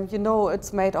 you know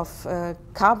it's made of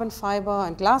carbon fiber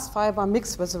and glass fiber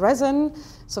mixed with resin,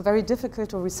 so very difficult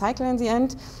to recycle in the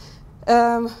end.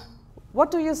 What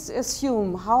do you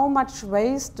assume? How much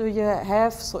waste do you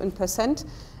have, so in percent,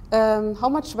 how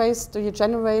much waste do you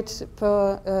generate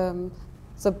per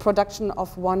the production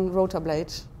of one rotor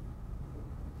blade?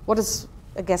 What is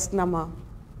a guessed number?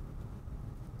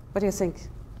 What do you think?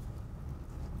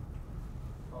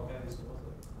 How heavy is the rotor?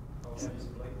 How heavy is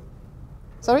the blade?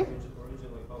 Sorry?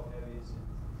 Originally, how heavy is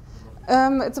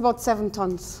it? It's about 7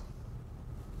 tons.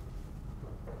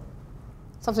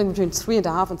 Something between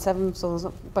 3.5 and 7,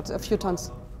 so but a few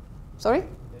tons. Sorry?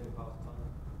 Maybe half ton.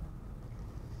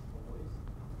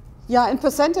 Yeah, in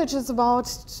percentage it's about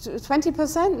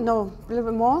 20%. No, a little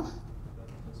bit more.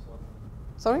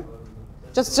 Sorry?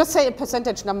 Just say a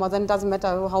percentage number, then it doesn't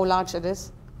matter how large it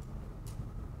is.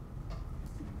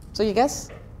 So you guess?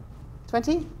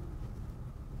 20?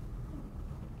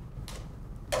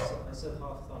 I said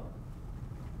half ton.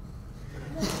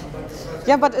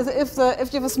 Yeah, but if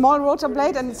you have a small rotor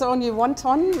blade and it's only 1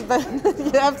 ton, then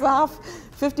you have to have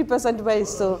 50%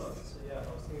 waste. So Yeah, I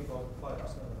was thinking about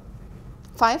 5%.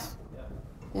 5?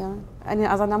 Yeah. Yeah. Any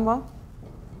other number?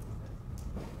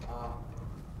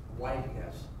 Why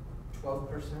guess?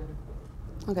 12%?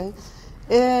 Okay.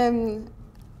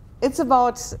 It's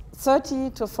about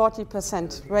 30 to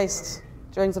 40% waste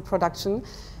during the production.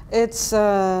 It's,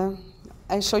 I'll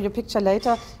show you a picture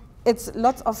later. It's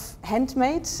lots of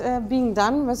handmade being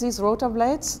done with these rotor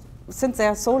blades. Since they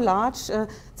are so large, there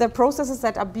are processes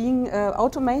that are being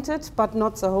automated, but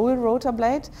not the whole rotor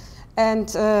blade. And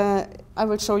I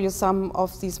will show you some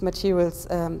of these materials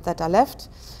that are left.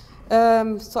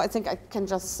 So I think I can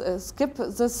just skip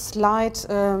this slide.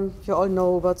 You all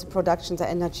know about the production, the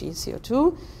energy,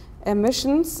 CO2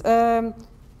 emissions.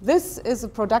 This is a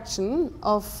production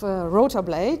of rotor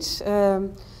blade.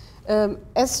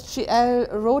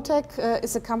 SGL Rotec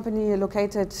is a company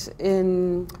located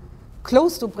in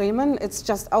close to Bremen. It's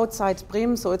just outside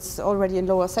Bremen, so it's already in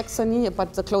Lower Saxony,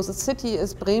 but the closest city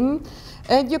is Bremen.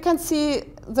 You can see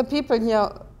the people here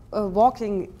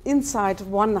walking inside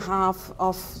one half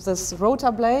of this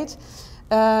rotor blade,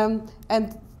 and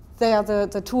they are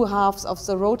the two halves of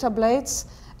the rotor blades,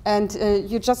 and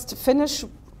you just finish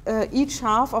each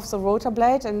half of the rotor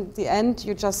blade, and at the end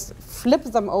you just flip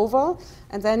them over,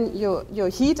 and then you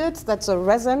heat it, that the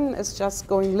resin is just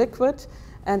going liquid,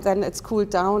 and then it's cooled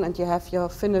down and you have your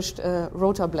finished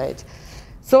rotor blade.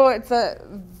 So it's a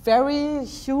very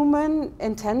human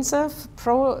intensive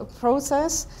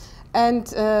process, and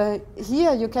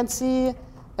here you can see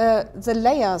the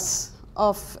layers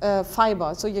of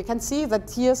fiber. So you can see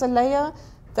that here's a layer,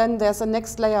 then there's a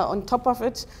next layer on top of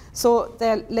it. So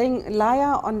they're laying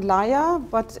layer on layer,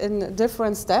 but in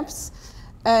different steps.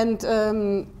 And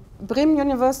Bremen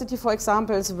University, for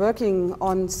example, is working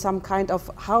on some kind of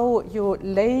how you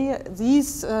lay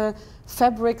these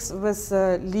fabrics with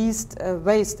least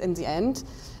waste in the end.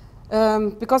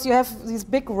 Because you have these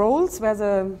big rolls where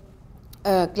the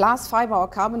glass fiber or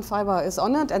carbon fiber is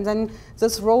on it, and then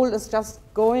this roll is just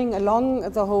going along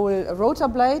the whole rotor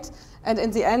blade, and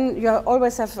in the end you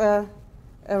always have a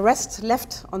rest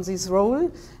left on this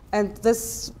roll, and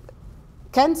this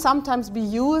can sometimes be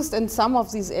used in some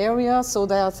of these areas, so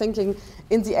they are thinking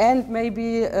in the end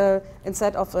maybe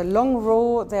instead of a long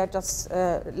row they are just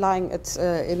lying it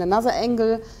in another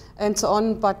angle and so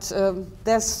on, but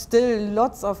there's still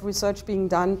lots of research being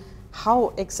done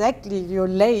how exactly you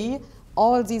lay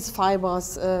all these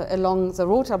fibers along the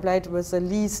rotor blade with the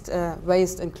least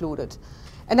waste included.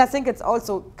 And I think it's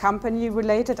also company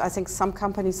related. I think some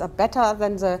companies are better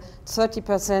than the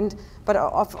 30%, but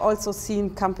I've also seen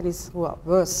companies who are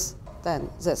worse than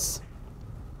this.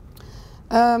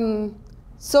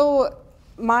 So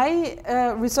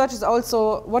my research is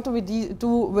also what do we do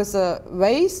with the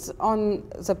waste on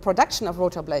the production of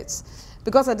rotor blades?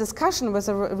 Because a discussion with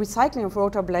the recycling of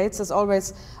rotor blades is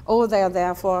always, oh, they are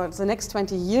there for the next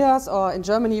 20 years, or in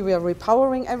Germany we are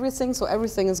repowering everything, so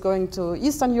everything is going to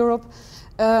Eastern Europe.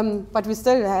 But we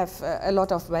still have a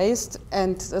lot of waste,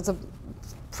 and the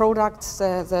products,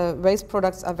 the waste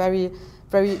products are very,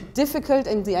 very difficult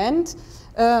in the end.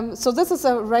 So this is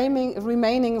a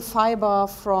remaining fiber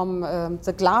from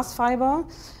the glass fiber.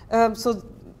 So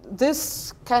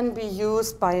this can be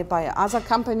used by other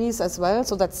companies as well,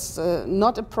 so that's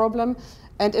not a problem.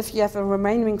 And if you have a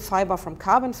remaining fiber from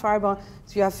carbon fiber,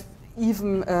 you have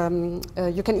even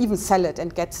you can even sell it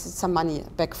and get some money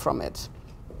back from it.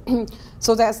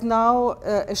 So there's now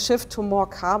a shift to more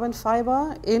carbon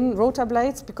fiber in rotor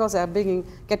blades because they're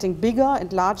getting bigger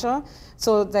and larger,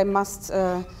 so they must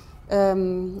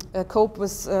cope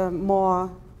with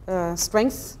more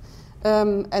strength.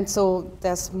 And so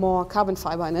there's more carbon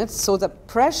fiber in it. So the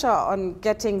pressure on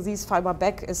getting these fiber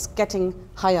back is getting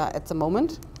higher at the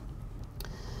moment.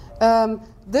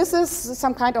 This is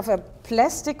some kind of a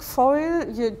plastic foil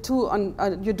you do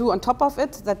on top of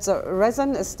it, that the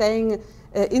resin is staying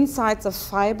inside the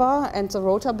fiber and the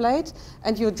rotor blade,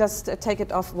 and you just take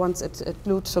it off once it's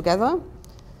glued together.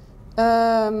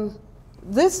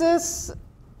 This is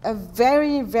a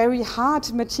very, very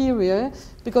hard material,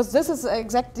 because this is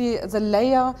exactly the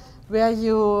layer where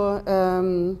you,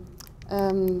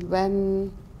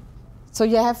 so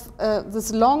you have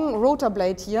this long rotor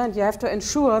blade here, and you have to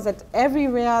ensure that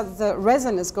everywhere the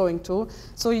resin is going to,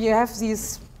 so you have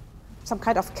these, some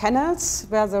kind of canals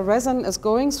where the resin is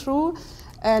going through,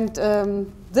 and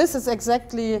this is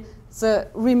exactly the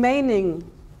remaining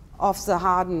of the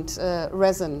hardened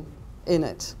resin in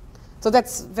it. So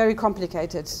that's very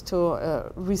complicated to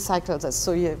recycle this.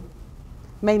 So you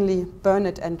mainly burn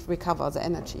it and recover the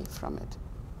energy from it.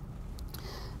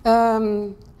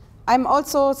 I'm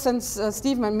also, since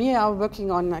Stephen and me are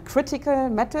working on critical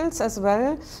metals as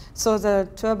well. So the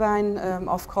turbine,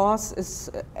 of course, is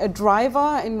a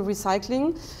driver in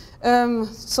recycling.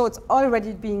 So it's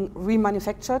already being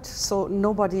remanufactured. So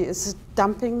nobody is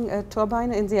dumping a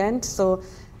turbine in the end. So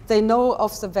they know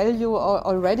of the value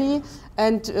already,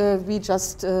 and we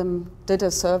just did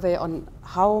a survey on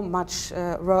how much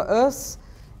rare earth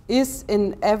is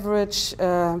in average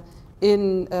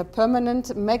in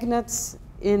permanent magnets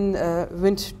in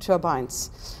wind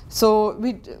turbines. So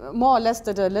we more or less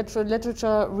did a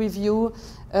literature review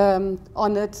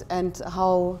on it, and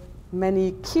how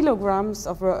many kilograms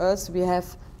of rare earth we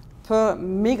have per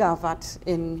megawatt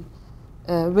in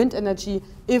wind energy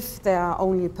if there are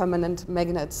only permanent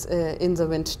magnets in the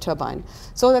wind turbine.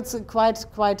 So that's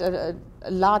quite a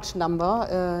large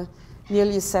number,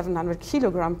 nearly 700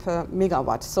 kilograms per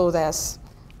megawatt. So there's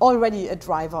already a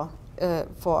driver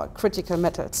for critical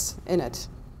metals in it.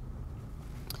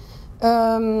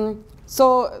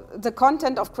 So the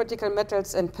content of critical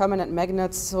metals in permanent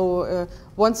magnets, so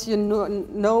once you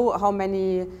know how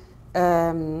many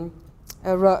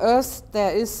rare earth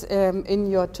there is in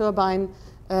your turbine,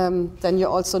 then you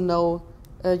also know,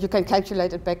 you can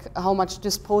calculate it back how much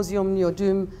dysprosium,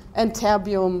 neodymium and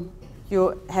terbium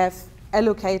you have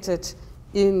allocated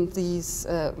in these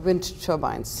wind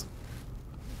turbines.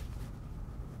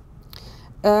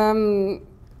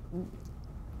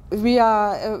 We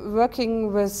are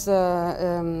working with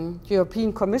the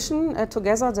European Commission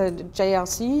together, the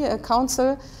JRC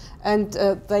Council, and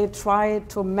they try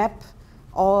to map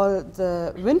all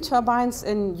the wind turbines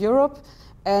in Europe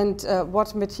and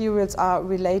what materials are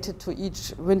related to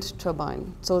each wind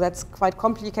turbine. So that's quite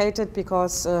complicated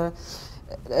because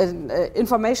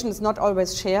information is not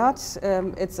always shared.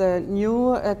 It's a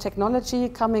new technology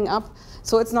coming up,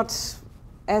 so it's not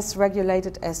as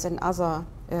regulated as in other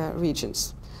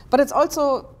regions. But it's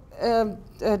also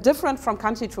different from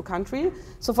country to country.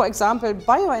 So for example,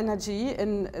 bioenergy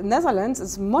in Netherlands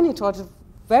is monitored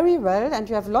very well, and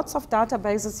you have lots of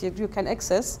databases you can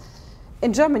access.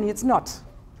 In Germany, it's not.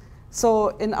 So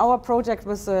in our project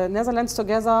with the Netherlands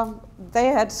together, they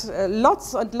had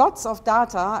lots and lots of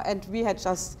data, and we had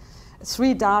just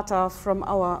 3 data from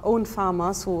our own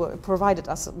farmers who provided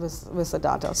us with the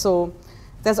data. So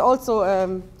there's also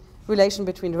a relation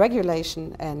between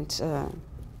regulation and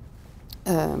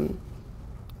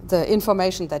the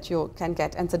information that you can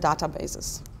get and the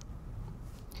databases.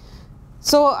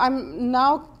 So I'm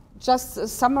now just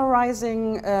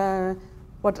summarizing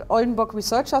what Oldenburg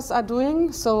researchers are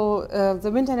doing. So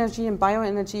the wind energy and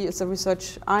bioenergy is the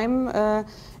research I'm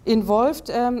involved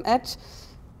at.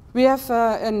 We have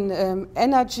an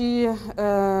energy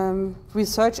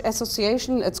research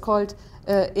association. It's called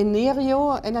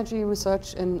Enerio, Energy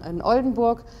Research in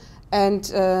Oldenburg.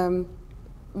 And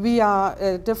we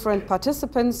are different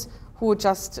participants who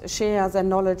just share their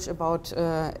knowledge about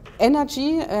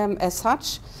energy as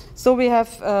such. So we have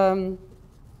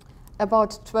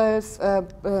about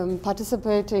 12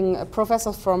 participating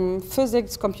professors from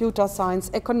physics, computer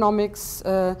science, economics,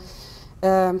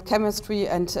 chemistry,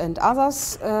 and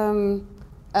others.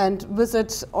 And with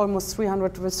it, almost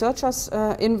 300 researchers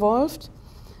involved.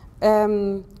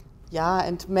 Yeah,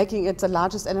 and making it the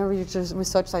largest energy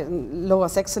research site in Lower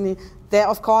Saxony. There are,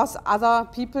 of course, other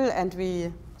people, and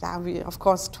we of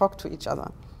course talk to each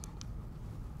other.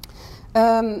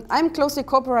 I'm closely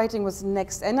cooperating with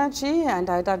Next Energy, and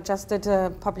I just did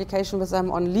a publication with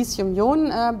them on lithium-ion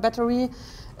batteries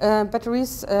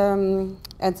and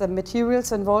the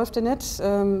materials involved in it,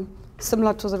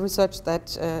 similar to the research that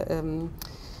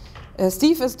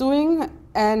Steve is doing.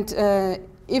 And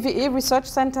EWE Research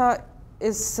Center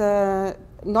is a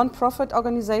non-profit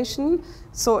organization,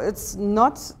 so it's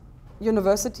not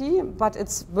university, but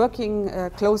it's working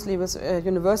closely with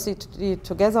university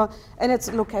together, and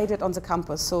it's located on the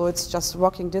campus, so it's just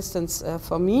walking distance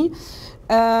for me.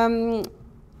 And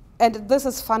this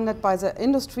is funded by the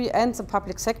industry and the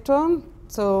public sector,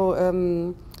 so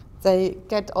they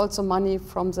get also money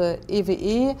from the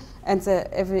EWE, and the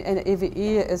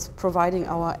EWE is providing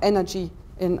our energy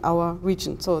in our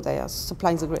region, so they are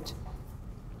supplying the grid.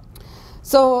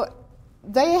 So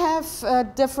they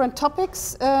have different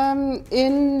topics in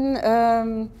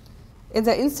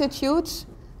the institute.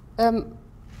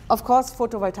 Of course,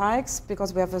 photovoltaics,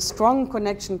 because we have a strong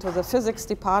connection to the physics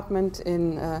department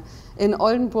in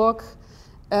Oldenburg.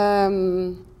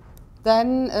 Then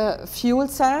fuel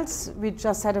cells. We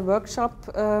just had a workshop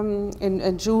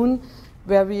in June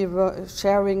where we were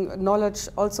sharing knowledge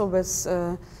also with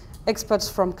experts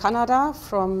from Canada,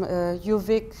 from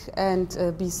UVic and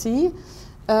BC.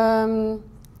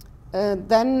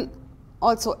 Then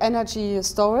also energy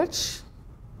storage.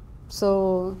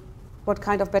 So what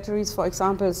kind of batteries, for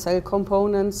example, cell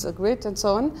components, a grid, and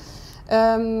so on.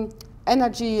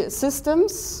 Energy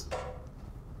systems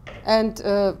and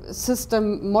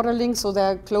system modeling, so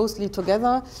they're closely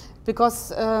together.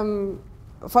 Because,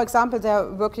 for example,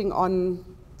 they're working on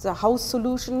the house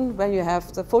solution, where you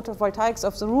have the photovoltaics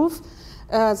of the roof,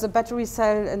 the battery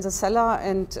cell in the cellar,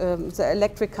 and the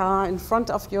electric car in front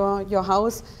of your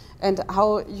house, and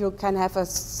how you can have a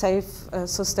safe,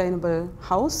 sustainable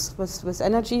house with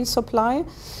energy supply.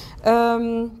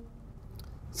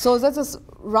 So that is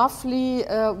roughly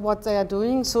what they are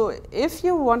doing. So if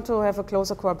you want to have a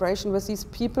closer cooperation with these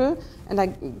people, and I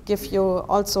give you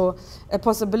also a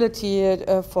possibility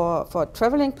for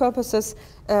traveling purposes,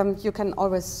 you can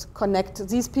always connect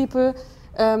these people.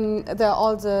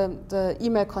 All the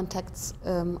email contacts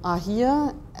are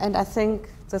here, and I think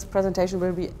this presentation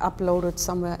will be uploaded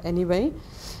somewhere anyway.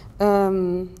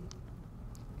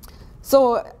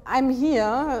 So I'm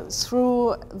here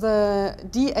through the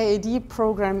DAAD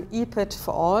program EPIT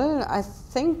for All. I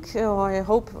think, or I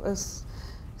hope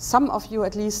some of you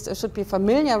at least should be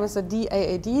familiar with the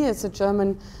DAAD. It's a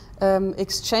German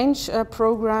exchange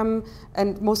program,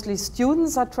 and mostly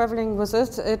students are traveling with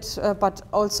it, but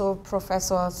also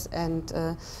professors and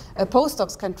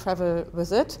postdocs can travel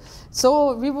with it.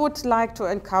 So we would like to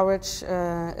encourage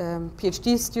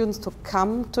PhD students to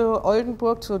come to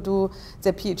Oldenburg to do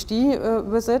their PhD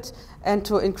with it, and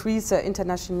to increase the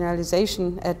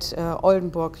internationalization at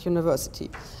Oldenburg University.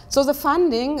 So the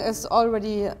funding is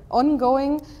already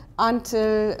ongoing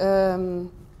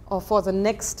until or for the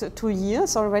next 2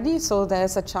 years already, so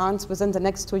there's a chance within the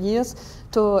next 2 years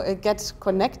to get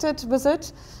connected with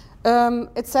it.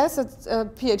 It says it's a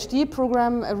PhD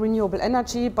program, a renewable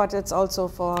energy, but it's also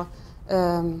for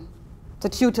the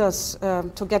tutors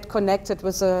to get connected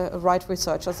with the right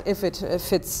researchers if it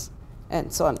fits, and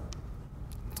so on.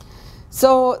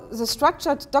 So the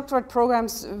structured doctorate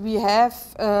programs we have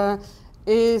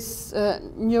is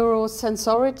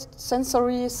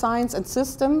neurosensory science and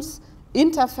systems,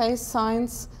 interface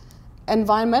science,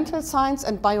 environmental science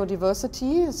and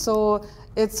biodiversity. So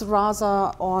it's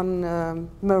rather on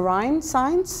marine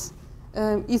science.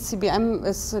 ECBM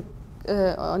is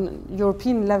on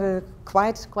European level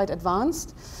quite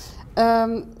advanced.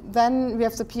 Then we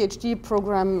have the PhD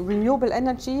program Renewable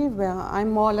Energy, where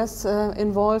I'm more or less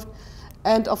involved,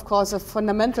 and of course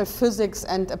fundamental physics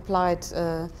and applied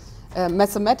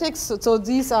mathematics. So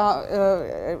these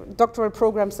are doctoral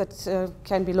programs that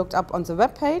can be looked up on the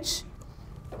web page.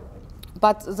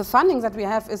 But the funding that we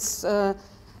have is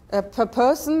per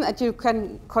person, and you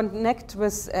can connect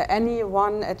with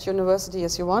anyone at university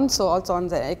as you want. So also on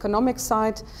the economic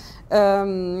side,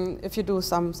 if you do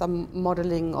some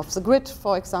modeling of the grid,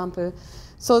 for example.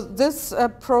 So this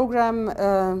program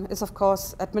is of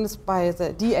course administered by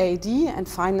the DAAD and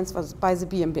financed by the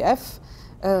BMBF.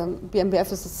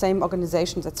 BMBF is the same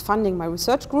organization that's funding my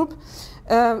research group.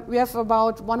 We have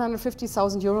about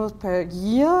 150,000 euros per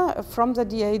year from the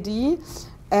DAAD,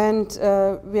 and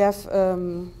we have,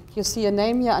 you see a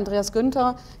name here, Andreas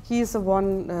Günther. He is the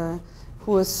one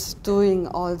who is doing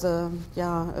all the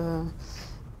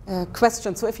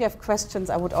questions. So if you have questions,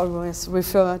 I would always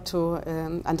refer to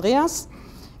Andreas.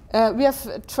 We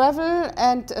have travel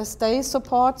and stay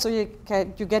support, so you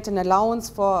get an allowance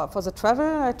for the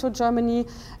travel to Germany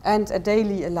and a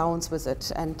daily allowance with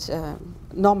it, and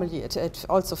normally it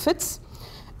also fits.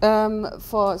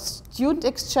 For student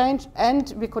exchange,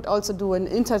 and we could also do an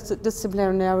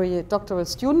interdisciplinary doctoral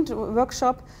student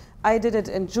workshop. I did it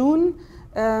in June.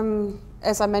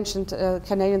 As I mentioned,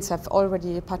 Canadians have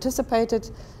already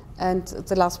participated, and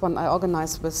the last one I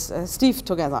organized with Steve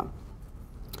together.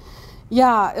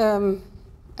 Yeah,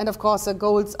 and of course the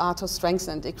goals are to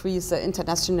strengthen and increase the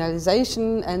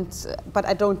internationalization, but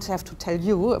I don't have to tell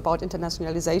you about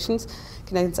internationalizations.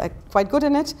 Canadians are quite good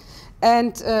in it,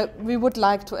 and we would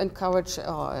like to encourage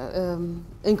or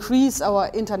increase our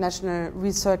international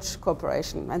research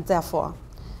cooperation, and therefore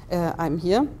I'm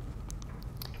here.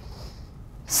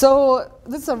 So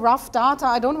this is a rough data.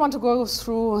 I don't want to go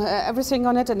through everything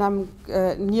on it, and I'm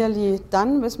nearly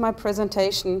done with my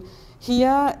presentation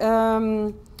here.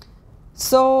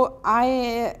 So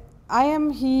I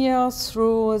am here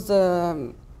through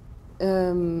the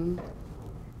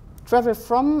travel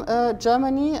from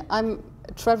Germany. I'm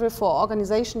travel for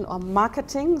organization or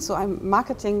marketing. So I'm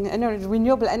marketing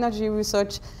renewable energy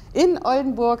research in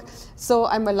Oldenburg. So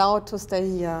I'm allowed to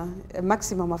stay here a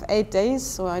maximum of 8 days.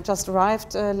 So I just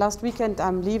arrived last weekend.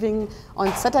 I'm leaving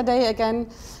on Saturday again.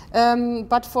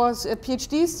 But for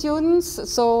PhD students,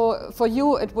 so for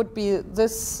you it would be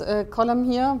this column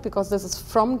here, because this is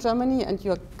from Germany and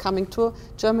you're coming to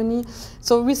Germany.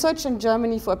 So research in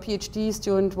Germany for a PhD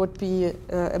student would be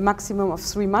a maximum of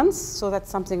 3 months. So that's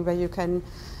something where you can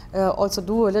also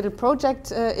do a little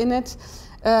project in it.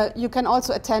 You can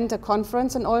also attend a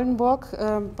conference in Oldenburg,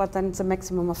 but then it's a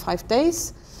maximum of 5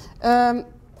 days.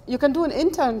 You can do an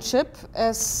internship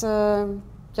as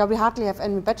yeah, we hardly have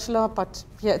any bachelor, but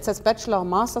here it says bachelor or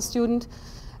master student,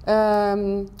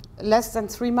 less than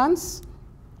 3 months.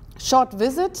 Short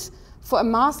visit for a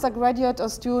master graduate or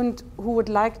student who would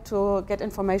like to get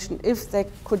information if they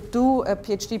could do a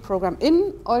PhD program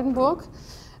in Oldenburg.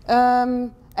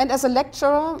 And as a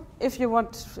lecturer, if you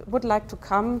would like to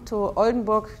come to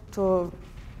Oldenburg to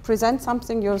present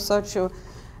something, your research,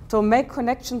 to make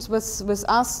connections with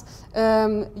us,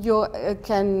 you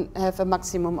can have a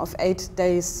maximum of 8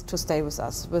 days to stay with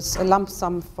us, with a lump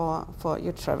sum for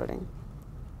your traveling.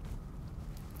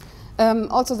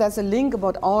 Also, there's a link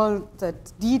about all the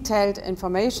detailed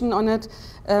information on it.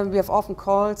 We have often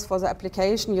calls for the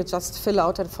application. You just fill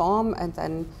out a form and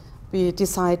then we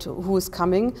decide who is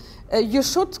coming. You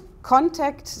should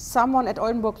contact someone at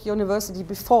Oldenburg University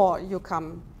before you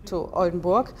come to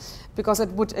Oldenburg, because it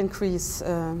would increase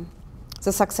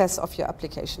the success of your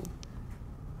application.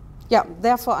 Yeah,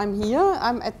 therefore I'm here.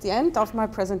 I'm at the end of my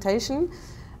presentation,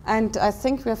 and I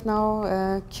think we have now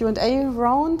a Q&A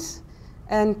round.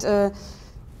 And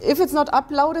if it's not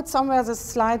uploaded somewhere, the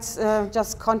slides,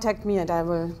 just contact me and I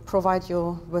will provide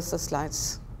you with the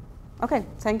slides. Okay,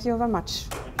 thank you very much.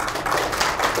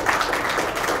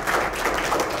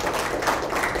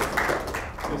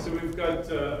 So we've got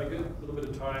a little bit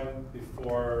of time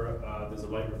before there's a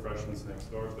light refreshments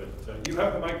next door, but you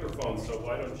have the microphone, so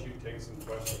why don't you take some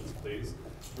questions, please?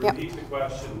 Repeat the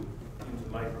question into the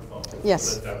microphone.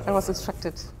 Yes, I was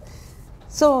instructed.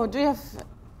 So, do you have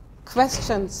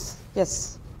questions?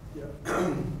 Yes. Yeah.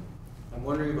 I'm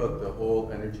wondering about the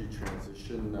whole energy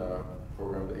transition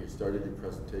program that you started your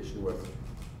presentation with.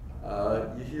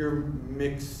 You hear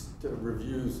mixed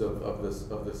reviews of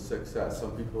this success.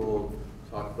 Some people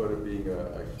talk about it being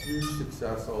a huge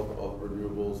success, all the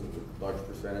renewables, a large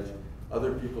percentage.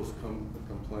 Other people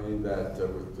complain that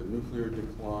with the nuclear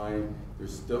decline,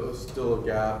 there's still a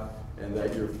gap, and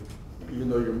that even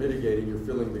though you're mitigating, you're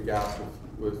filling the gap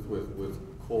with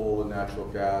coal and natural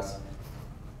gas,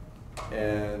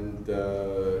 and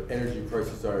energy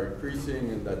prices are increasing,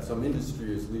 and that some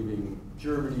industry is leaving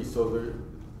Germany. So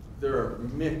there are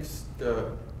mixed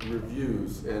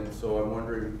reviews, and so I'm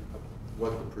wondering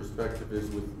what the perspective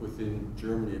is within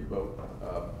Germany about.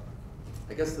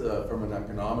 I guess from an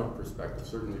economic perspective,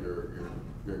 certainly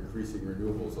you're increasing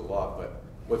renewables a lot, but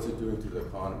what's it doing to the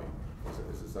economy?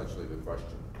 Is essentially the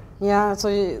question. Yeah.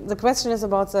 So the question is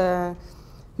about the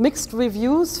mixed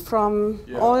reviews from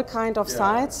all kind of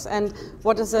sides, and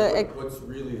what's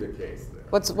really the case there?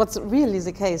 What's really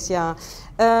the case? Yeah.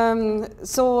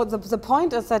 So the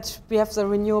point is that we have the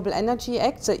Renewable Energy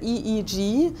Act, the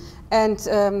EEG, and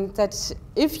that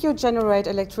if you generate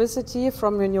electricity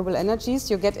from renewable energies,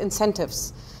 you get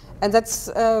incentives. And that's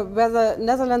where the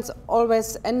Netherlands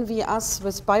always envy us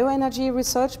with bioenergy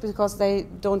research, because they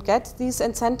don't get these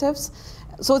incentives.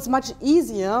 So it's much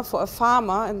easier for a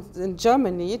farmer in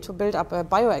Germany to build up a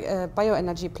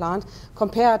bioenergy plant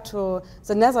compared to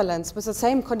the Netherlands with the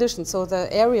same conditions. So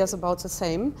the area is about the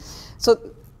same. So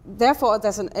therefore,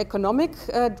 there's an economic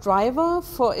driver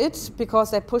for it, because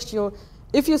they push you.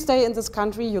 If you stay in this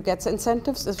country, you get the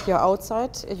incentives. If you're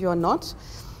outside, you're not.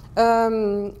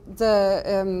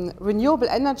 The renewable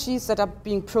energies that are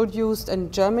being produced in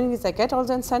Germany, they get all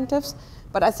the incentives.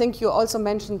 But I think you also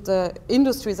mentioned the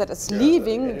industry that is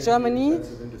leaving Germany.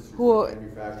 Who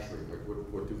manufacturing, like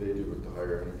what do they do with the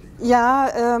higher energy costs?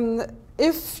 Yeah,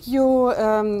 if you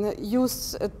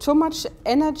use too much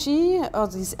energy, or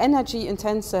this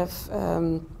energy-intensive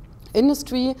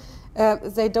industry,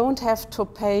 they don't have to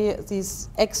pay this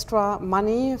extra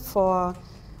money for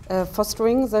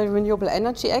fostering the Renewable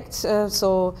Energy Act.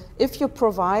 So if you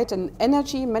provide an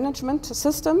energy management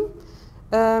system,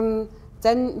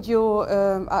 then you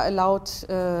are allowed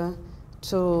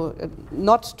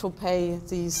not to pay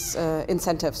these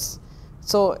incentives.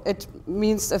 So it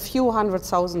means a few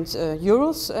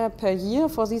 €100,000 per year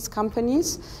for these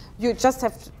companies. You just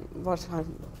have, not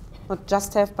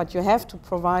just have, but you have to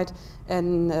provide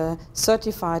a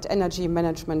certified energy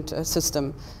management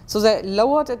system. So they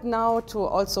lowered it now to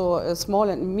also small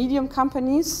and medium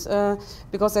companies,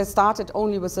 because they started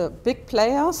only with the big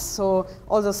players. So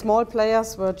all the small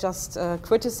players were just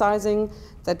criticizing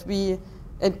that we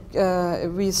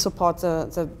support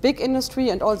the big industry,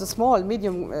 and all the small,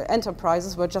 medium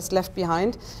enterprises were just left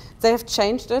behind. They have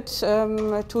changed it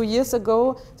 2 years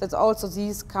ago, that also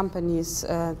these companies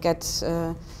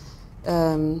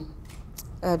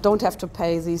don't have to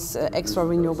pay these extra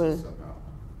renewable.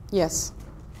 Yes,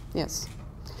 yes.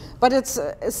 But it's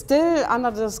still under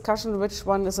discussion which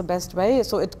one is the best way.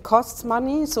 So it costs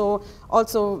money. So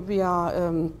also we are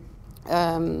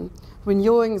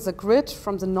renewing the grid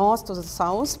from the north to the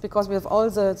south, because we have all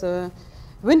the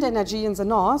wind energy in the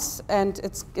north, and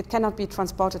it cannot be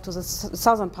transported to the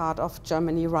southern part of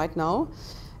Germany right now.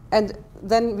 And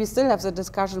then we still have the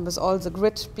discussion with all the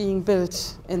grid being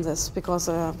built in this, because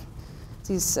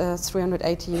these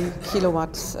 380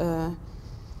 kilowatt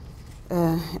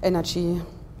energy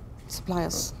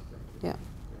suppliers. Yeah.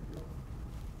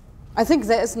 I think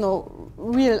there is no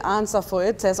real answer for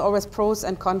it. There's always pros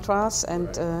and contras, and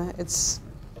it's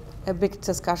a big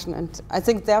discussion. And I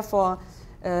think therefore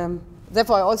I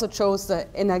also chose the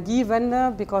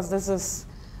Energiewende, because this is,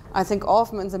 I think,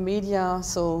 often in the media.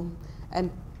 So, and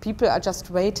people are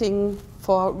just waiting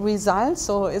for results.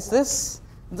 So is this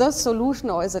the solution,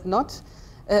 or is it not?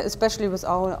 Especially with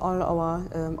all our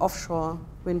offshore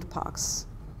wind parks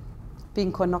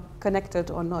being connected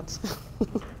or not.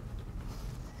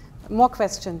 More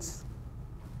questions?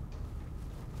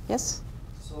 Yes?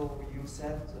 So you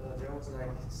said there was like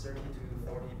 30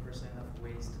 to 40% of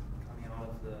waste coming out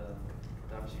of the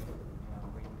production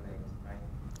of wind blades, right?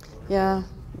 So yeah,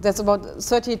 that's about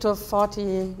 30 to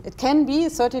 40. It can be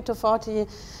 30 to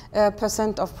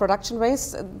 40% of production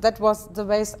waste. That was the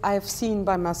waste I've seen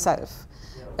by myself.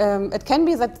 yeah. It can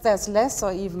be that there's less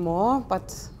or even more,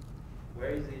 but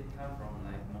Where does it come from?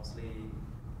 Like mostly,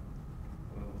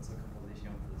 what's the composition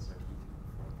of the 30 to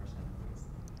 40% of waste?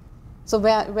 so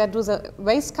where do the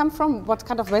waste come from? What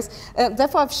kind of waste?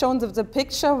 Therefore, I've shown the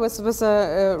picture with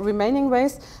the remaining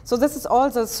waste. So this is all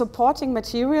the supporting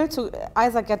material to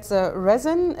either get the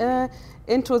resin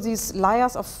into these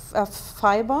layers of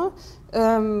fiber.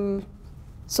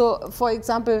 So, for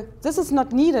example, this is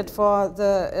not needed for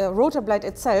the rotor blade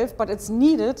itself, but it's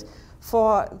needed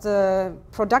for the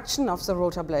production of the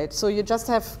rotor blade. So you just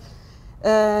have,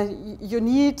 you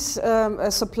need a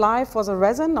supply for the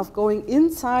resin of going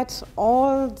inside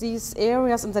all these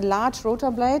areas in the large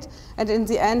rotor blade, and in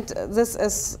the end this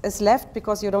is left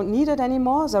because you don't need it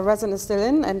anymore. The resin is still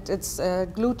in and it's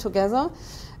glued together.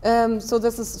 So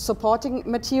this is supporting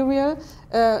material.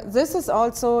 This is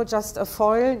also just a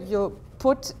foil you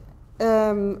put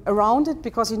around it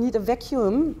because you need a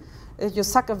vacuum. You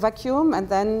suck a vacuum and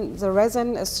then the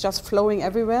resin is just flowing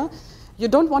everywhere. You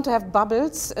don't want to have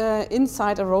bubbles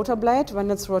inside a rotor blade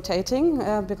when it's rotating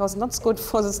because that's good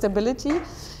for the stability.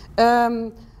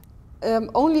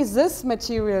 Only this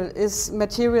material is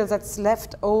material that's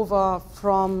left over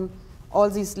from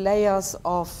all these layers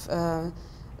of a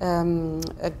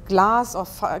glass or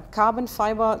carbon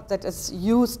fiber that is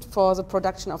used for the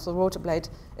production of the rotor blade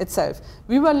itself.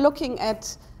 We were looking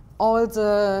at all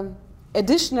the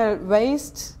additional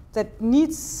waste that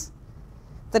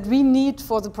we need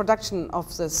for the production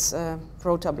of this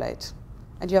rotor blade.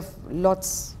 And you have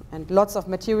lots and lots of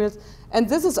materials. And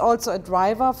this is also a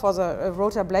driver for the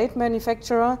rotor blade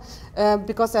manufacturer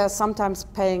because they are sometimes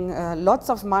paying lots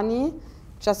of money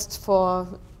just for.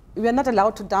 We are not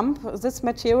allowed to dump this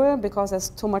material because there's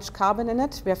too much carbon in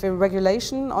it. We have a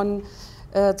regulation on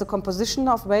the composition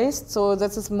of waste, so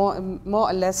this is more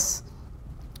or less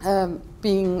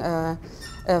being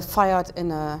fired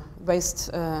in a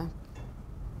waste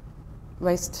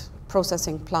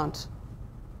processing plant.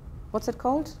 What's it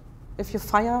called? If you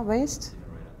fire waste?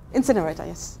 Incinerator,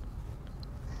 yes.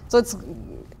 So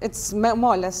it's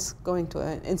more or less going to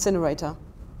an incinerator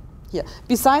here.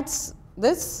 Besides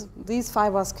this, these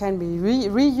fibers can be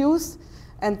reused,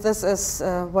 and this is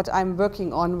what I'm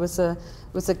working on with the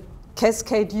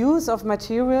cascade use of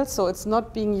materials. So it's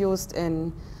not being used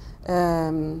in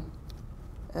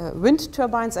wind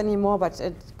turbines anymore, but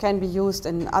it can be used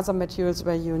in other materials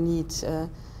where you need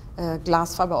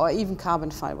glass fiber or even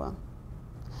carbon fiber.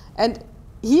 And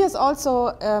here's also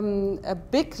a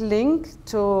big link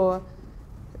to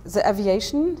the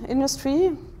aviation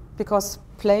industry because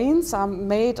planes are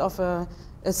made of a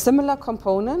similar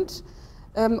component.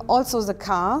 Also the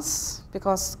cars,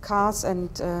 because cars and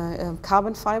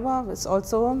carbon fiber is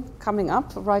also coming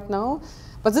up right now.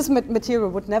 But this material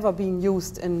would never be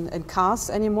used in cars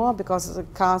anymore because the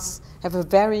cars have a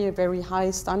very, very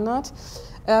high standard.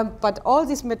 But all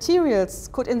these materials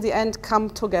could in the end come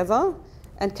together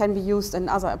and can be used in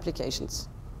other applications.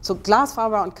 So glass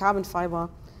fiber and carbon fiber,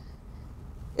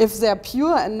 if they're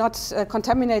pure and not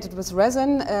contaminated with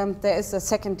resin, there is a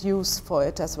second use for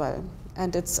it as well.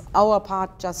 And it's our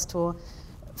part just to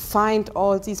find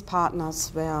all these partners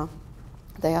where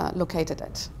they are located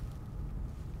at.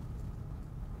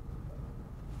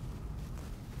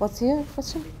 What's your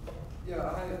question?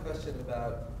 Yeah, I had a question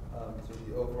about sort of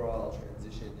the overall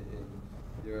transition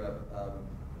in Europe.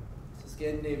 So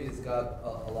Scandinavia's got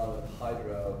a lot of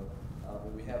hydro,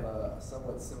 and we have a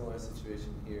somewhat similar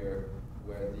situation here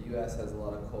where the US has a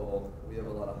lot of coal, we have a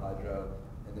lot of hydro,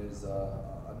 and there's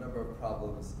a number of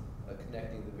problems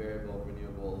connecting the variable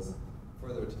renewables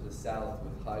further to the south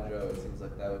with hydro. It seems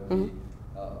like that would be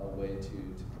a way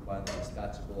to combine the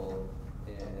dispatchable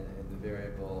and the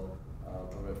variable.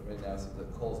 Right now, it seems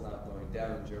like coal's not going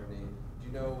down in Germany. Do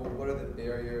you know what are the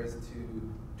barriers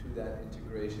to that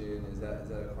integration? Is that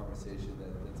a conversation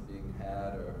that's being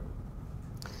had, or?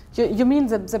 You mean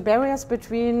the barriers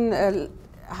between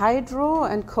hydro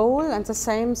and coal, and the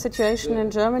same situation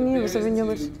in Germany with the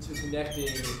renewables? To connecting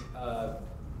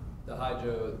the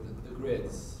hydro, the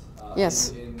grids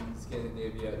yes. in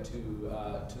Scandinavia to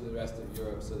the rest of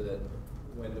Europe, so that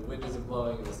when the wind isn't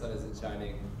blowing and the sun isn't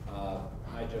shining,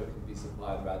 hydro can be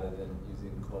supplied rather than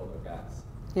using coal or gas.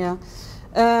 Yeah.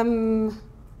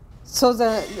 So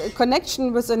the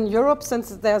connection within Europe, since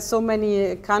there are so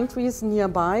many countries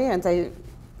nearby and they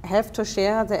have to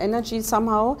share the energy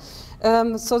somehow,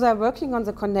 so they're working on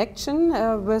the connection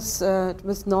with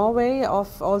Norway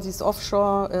of all these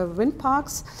offshore wind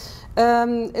parks.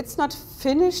 It's not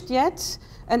finished yet.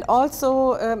 And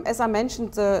also, as I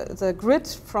mentioned, the grid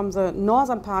from the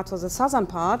northern part to the southern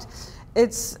part,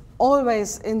 it's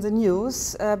always in the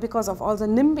news because of all the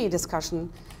NIMBY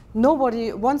discussion.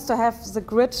 Nobody wants to have the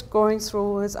grid going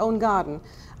through his own garden.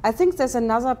 I think there's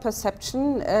another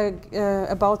perception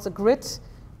about the grid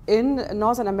in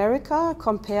Northern America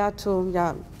compared to,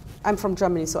 yeah, I'm from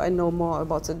Germany, so I know more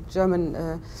about the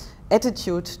German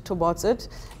attitude towards it.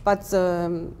 But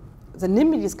the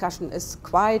NIMBY discussion is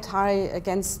quite high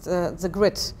against the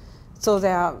grid. So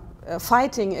they are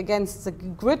fighting against the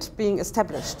grid being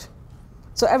established.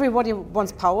 So everybody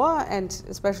wants power, and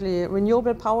especially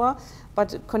renewable power,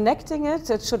 but connecting it,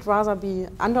 it should rather be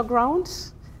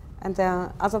underground, and there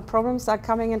are other problems that are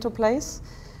coming into place.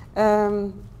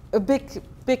 A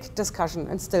big discussion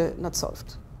and still not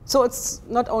solved. So it's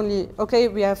not only, okay,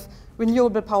 we have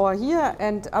renewable power here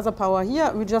and other power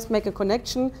here, we just make a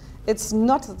connection. It's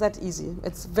not that easy.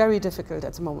 It's very difficult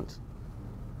at the moment.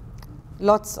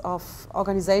 Lots of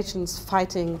organizations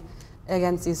fighting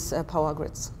against these power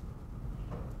grids.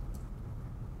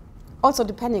 Also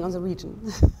depending on the region.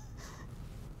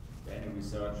 Any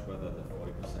research whether the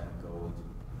 40% goal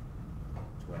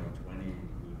 2020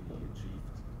 will be achieved?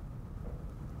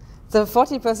 The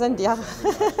 40%, yeah.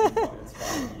 It's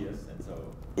 5 years, and so.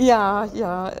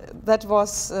 Yeah, that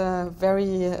was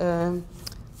very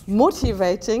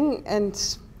motivating, and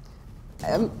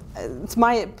it's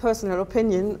my personal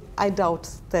opinion, I doubt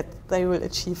that they will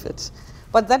achieve it.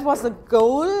 But that was the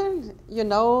goal, you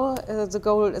know, the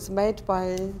goal is made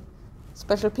by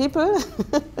special people.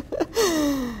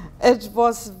 It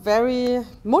was very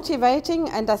motivating,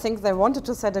 and I think they wanted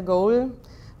to set a goal,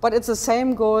 but it's the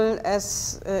same goal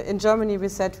as in Germany we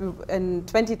said in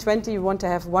 2020 we want to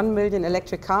have 1 million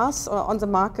electric cars on the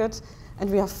market, and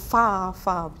we are far,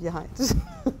 far behind.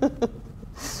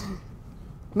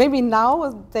 Maybe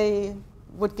now they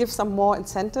would give some more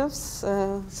incentives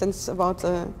since about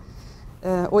the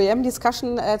OEM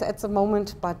discussion at the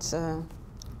moment, but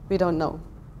we don't know.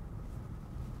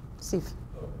 Steve?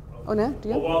 Oh no, do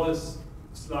you? Well, while this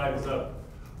slide is up,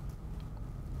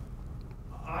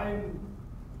 I'm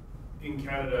in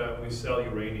Canada, we sell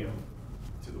uranium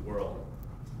to the world.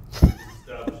 We've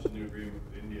established a new agreement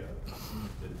with India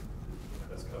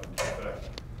that has come into effect.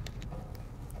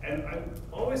 And I'm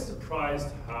always surprised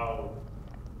how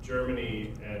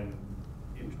Germany, and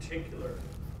in particular,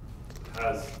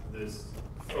 has this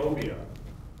phobia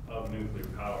of nuclear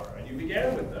power. And you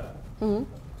began with that. Mm-hmm.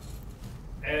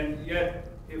 And yet,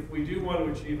 if we do want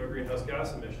to achieve our greenhouse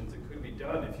gas emissions, it could be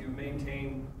done if you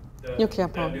maintain the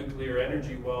nuclear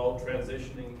energy while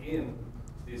transitioning in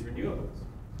these renewables.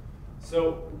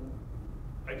 So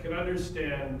I can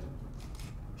understand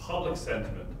public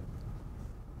sentiment,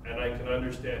 and I can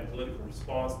understand political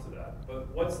response to that, but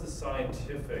what's the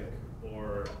scientific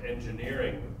or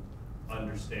engineering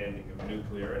understanding of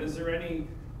nuclear? And is there any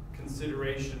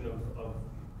consideration of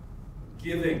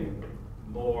giving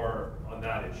more on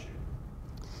that issue?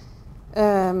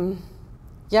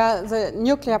 Yeah, the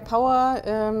nuclear power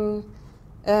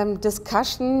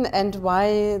discussion and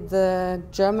why the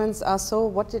Germans are so,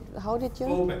 how did you?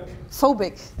 Phobic.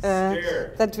 Phobic.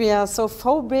 Scared. That we are so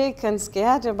phobic and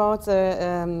scared about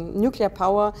the nuclear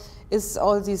power is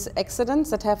all these accidents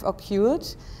that have occurred,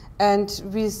 and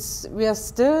we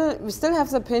still have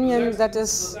the opinion that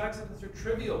is. Those accidents are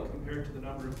trivial compared to the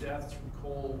number of deaths from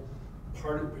coal,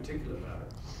 particulate matter.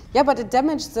 Yeah, but it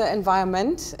damaged the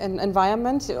environment.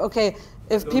 Okay,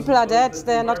 if people are dead,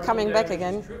 they are not coming back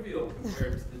again. It's trivial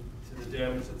compared to the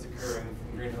damage that's occurring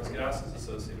from greenhouse gases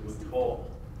associated with coal.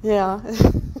 Yeah. There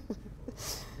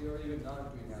are even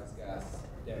non-greenhouse gas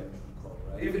damage from coal,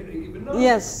 right? Even non.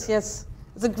 Yes.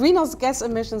 The greenhouse gas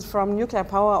emissions from nuclear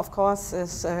power, of course,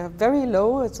 is very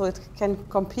low, so it can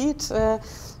compete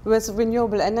with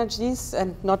renewable energies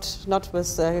and not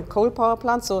with coal power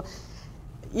plants. So.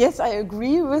 Yes, I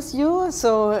agree with you.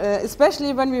 So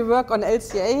especially when we work on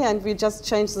LCA and we just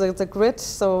change the grid,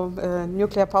 so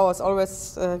nuclear power is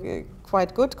always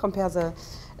quite good compared to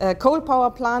coal power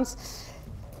plants.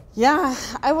 Yeah,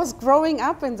 I was growing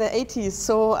up in the 80s,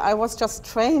 so I was just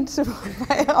trained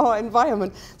by our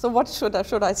environment. So what should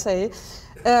I say?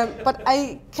 But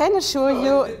I can assure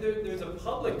you... There's a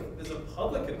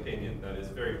public opinion that is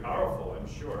very powerful, I'm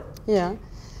sure. Yeah.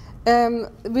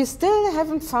 We still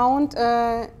haven't found,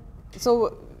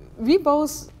 so we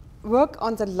both work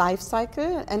on the life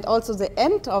cycle and also the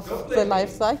end of the life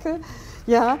cycle.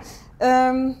 Yeah,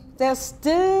 there's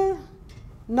still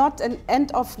not an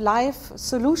end-of-life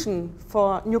solution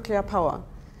for nuclear power.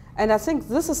 And I think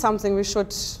this is something we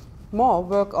should more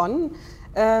work on,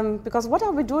 because what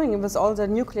are we doing with all the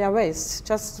nuclear waste?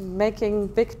 Just making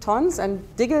big tons and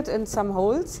dig it in some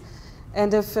holes.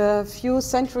 And if a few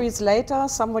centuries later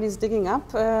somebody's digging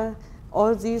up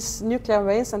all these nuclear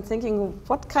waste and thinking,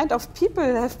 what kind of people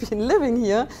have been living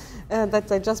here, that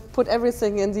they just put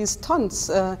everything in these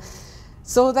tons.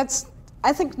 So that's,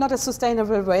 I think, not a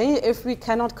sustainable way if we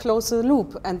cannot close the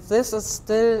loop. And this is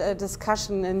still a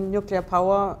discussion in nuclear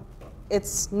power.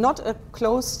 It's not a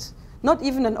closed, not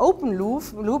even an open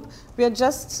loop. We are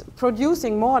just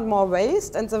producing more and more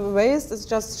waste, and the waste is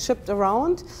just shipped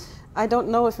around. I don't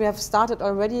know if we have started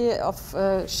already of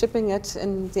shipping it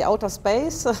in the outer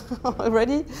space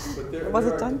already. But Was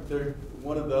it done?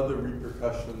 One of the other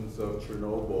repercussions of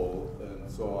Chernobyl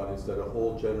and so on is that a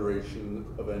whole generation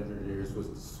of engineers was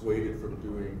dissuaded from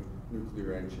doing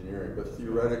nuclear engineering. But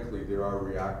theoretically, there are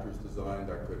reactors designed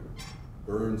that could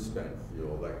burn spent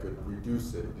fuel, that could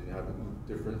reduce it and have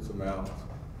different amounts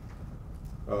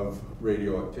of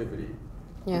radioactivity.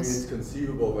 Yes. I mean, it's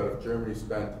conceivable that if Germany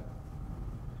spent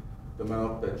the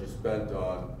amount that you spent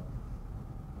on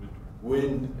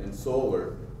wind and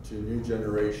solar to new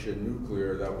generation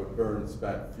nuclear that would burn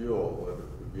spent fuel, it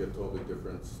would be a totally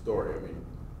different story. I mean,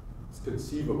 it's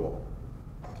conceivable.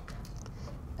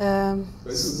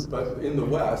 But in the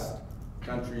West,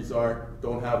 countries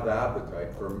don't have the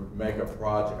appetite for mega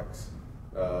projects.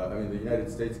 I mean, the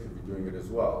United States could be doing it as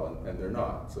well, and they're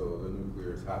not. So the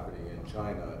nuclear is happening in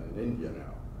China and India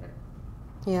now, right?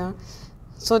 Yeah.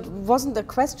 So it wasn't a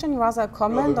question, rather a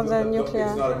comment on the nuclear?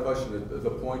 It's not a question. The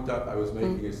point that I was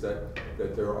making is that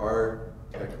there are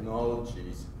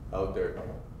technologies out there.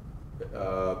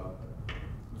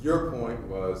 Your point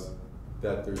was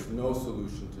that there's no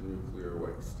solution to nuclear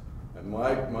waste. And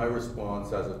my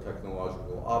response as a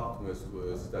technological optimist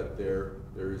was that there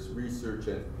is research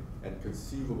and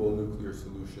conceivable nuclear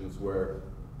solutions where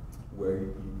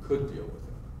you could deal with it.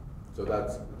 So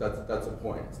that's a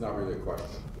point. It's not really a question.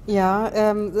 Yeah,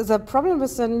 the problem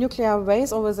with the nuclear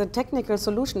waste or with the technical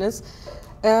solution is,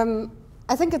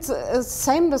 I think it's the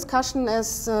same discussion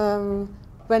as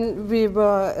when we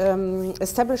were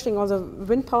establishing all the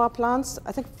wind power plants.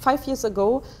 I think 5 years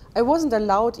ago, I wasn't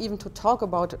allowed even to talk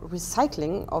about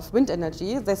recycling of wind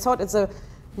energy. They thought it's a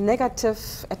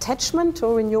negative attachment to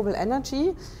renewable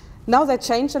energy. Now they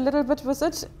changed a little bit with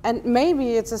it, and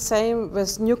maybe it's the same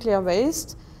with nuclear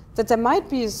waste, that there might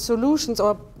be solutions,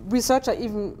 or researchers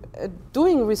even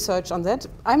doing research on that.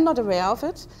 I'm not aware of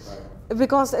it, right,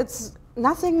 because it's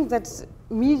nothing that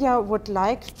media would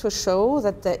like to show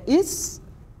that there is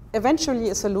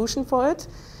eventually a solution for it.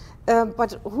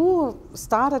 But who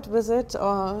started with it,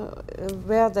 or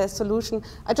where the solution?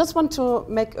 I just want to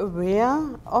make aware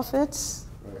of it,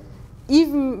 right.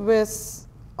 Even with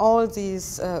all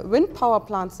these wind power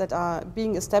plants that are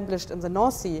being established in the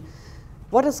North Sea,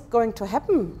 what is going to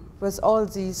happen with all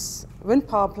these wind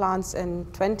power plants in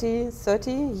 20,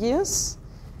 30 years?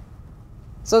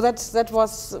 So that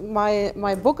was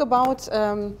my book about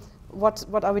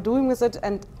what are we doing with it,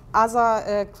 and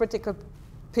other critical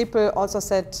people also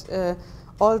said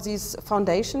all these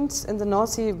foundations in the North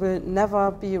Sea will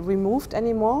never be removed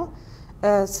anymore,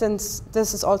 since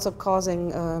this is also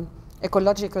causing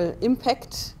ecological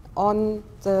impact on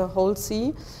the whole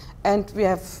sea. And we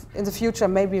have, in the future,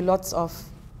 maybe lots of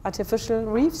artificial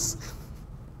reefs.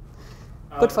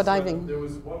 Good for diving. There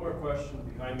was one more question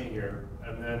behind me here,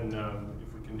 and then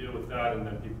if we can deal with that, and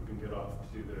then people can get off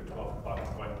to their 12 o'clock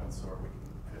appointments, or we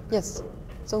can... Yes.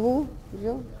 So who?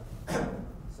 You?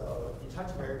 So you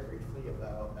touched very briefly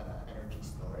about energy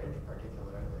storage,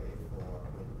 particularly for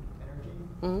wind energy.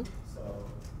 Mm-hmm. So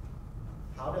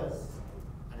how does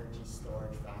energy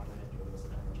storage factor into this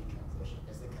energy transition?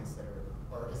 Is it considered,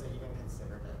 or is it even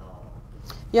considered at all?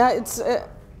 Yeah,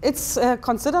 it's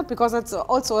considered, because it's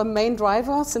also a main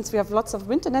driver, since we have lots of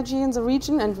wind energy in the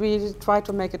region and we try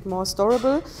to make it more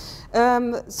storable.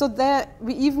 So there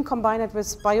we even combine it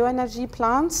with bioenergy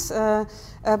plants,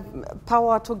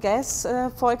 power to gas,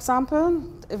 for example.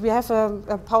 We have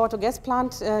a power to gas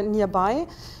plant nearby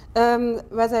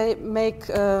where they make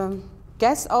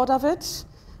gas out of it.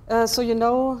 So you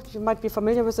might be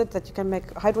familiar with it, that you can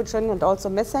make hydrogen and also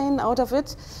methane out of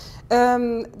it.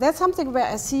 That's something where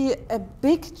I see a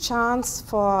big chance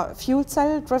for fuel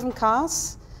cell driven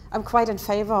cars. I'm quite in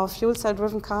favor of fuel cell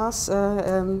driven cars,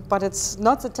 but it's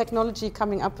not the technology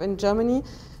coming up in Germany,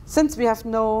 since we have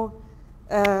no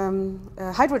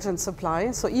hydrogen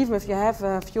supply. So even if you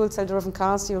have fuel cell driven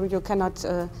cars, you cannot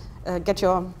get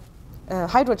your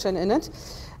hydrogen in it.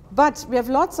 But we have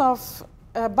lots of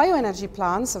bioenergy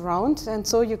plants around, and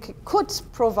so you could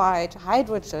provide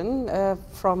hydrogen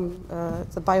from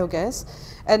the biogas.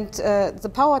 And the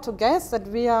power to gas that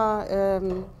we are,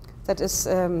 that is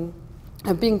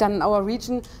being done in our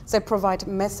region, they provide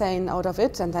methane out of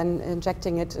it and then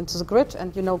injecting it into the grid,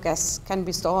 and gas can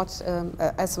be stored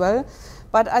as well.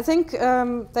 But I think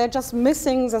they're just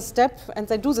missing the step, and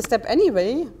they do the step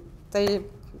anyway. They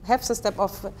have the step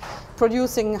of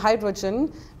producing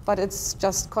hydrogen, but it's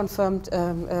just confirmed,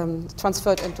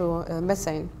 transferred into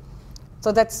methane.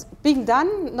 So that's being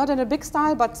done, not in a big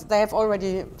style, but they have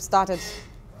already started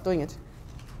doing it.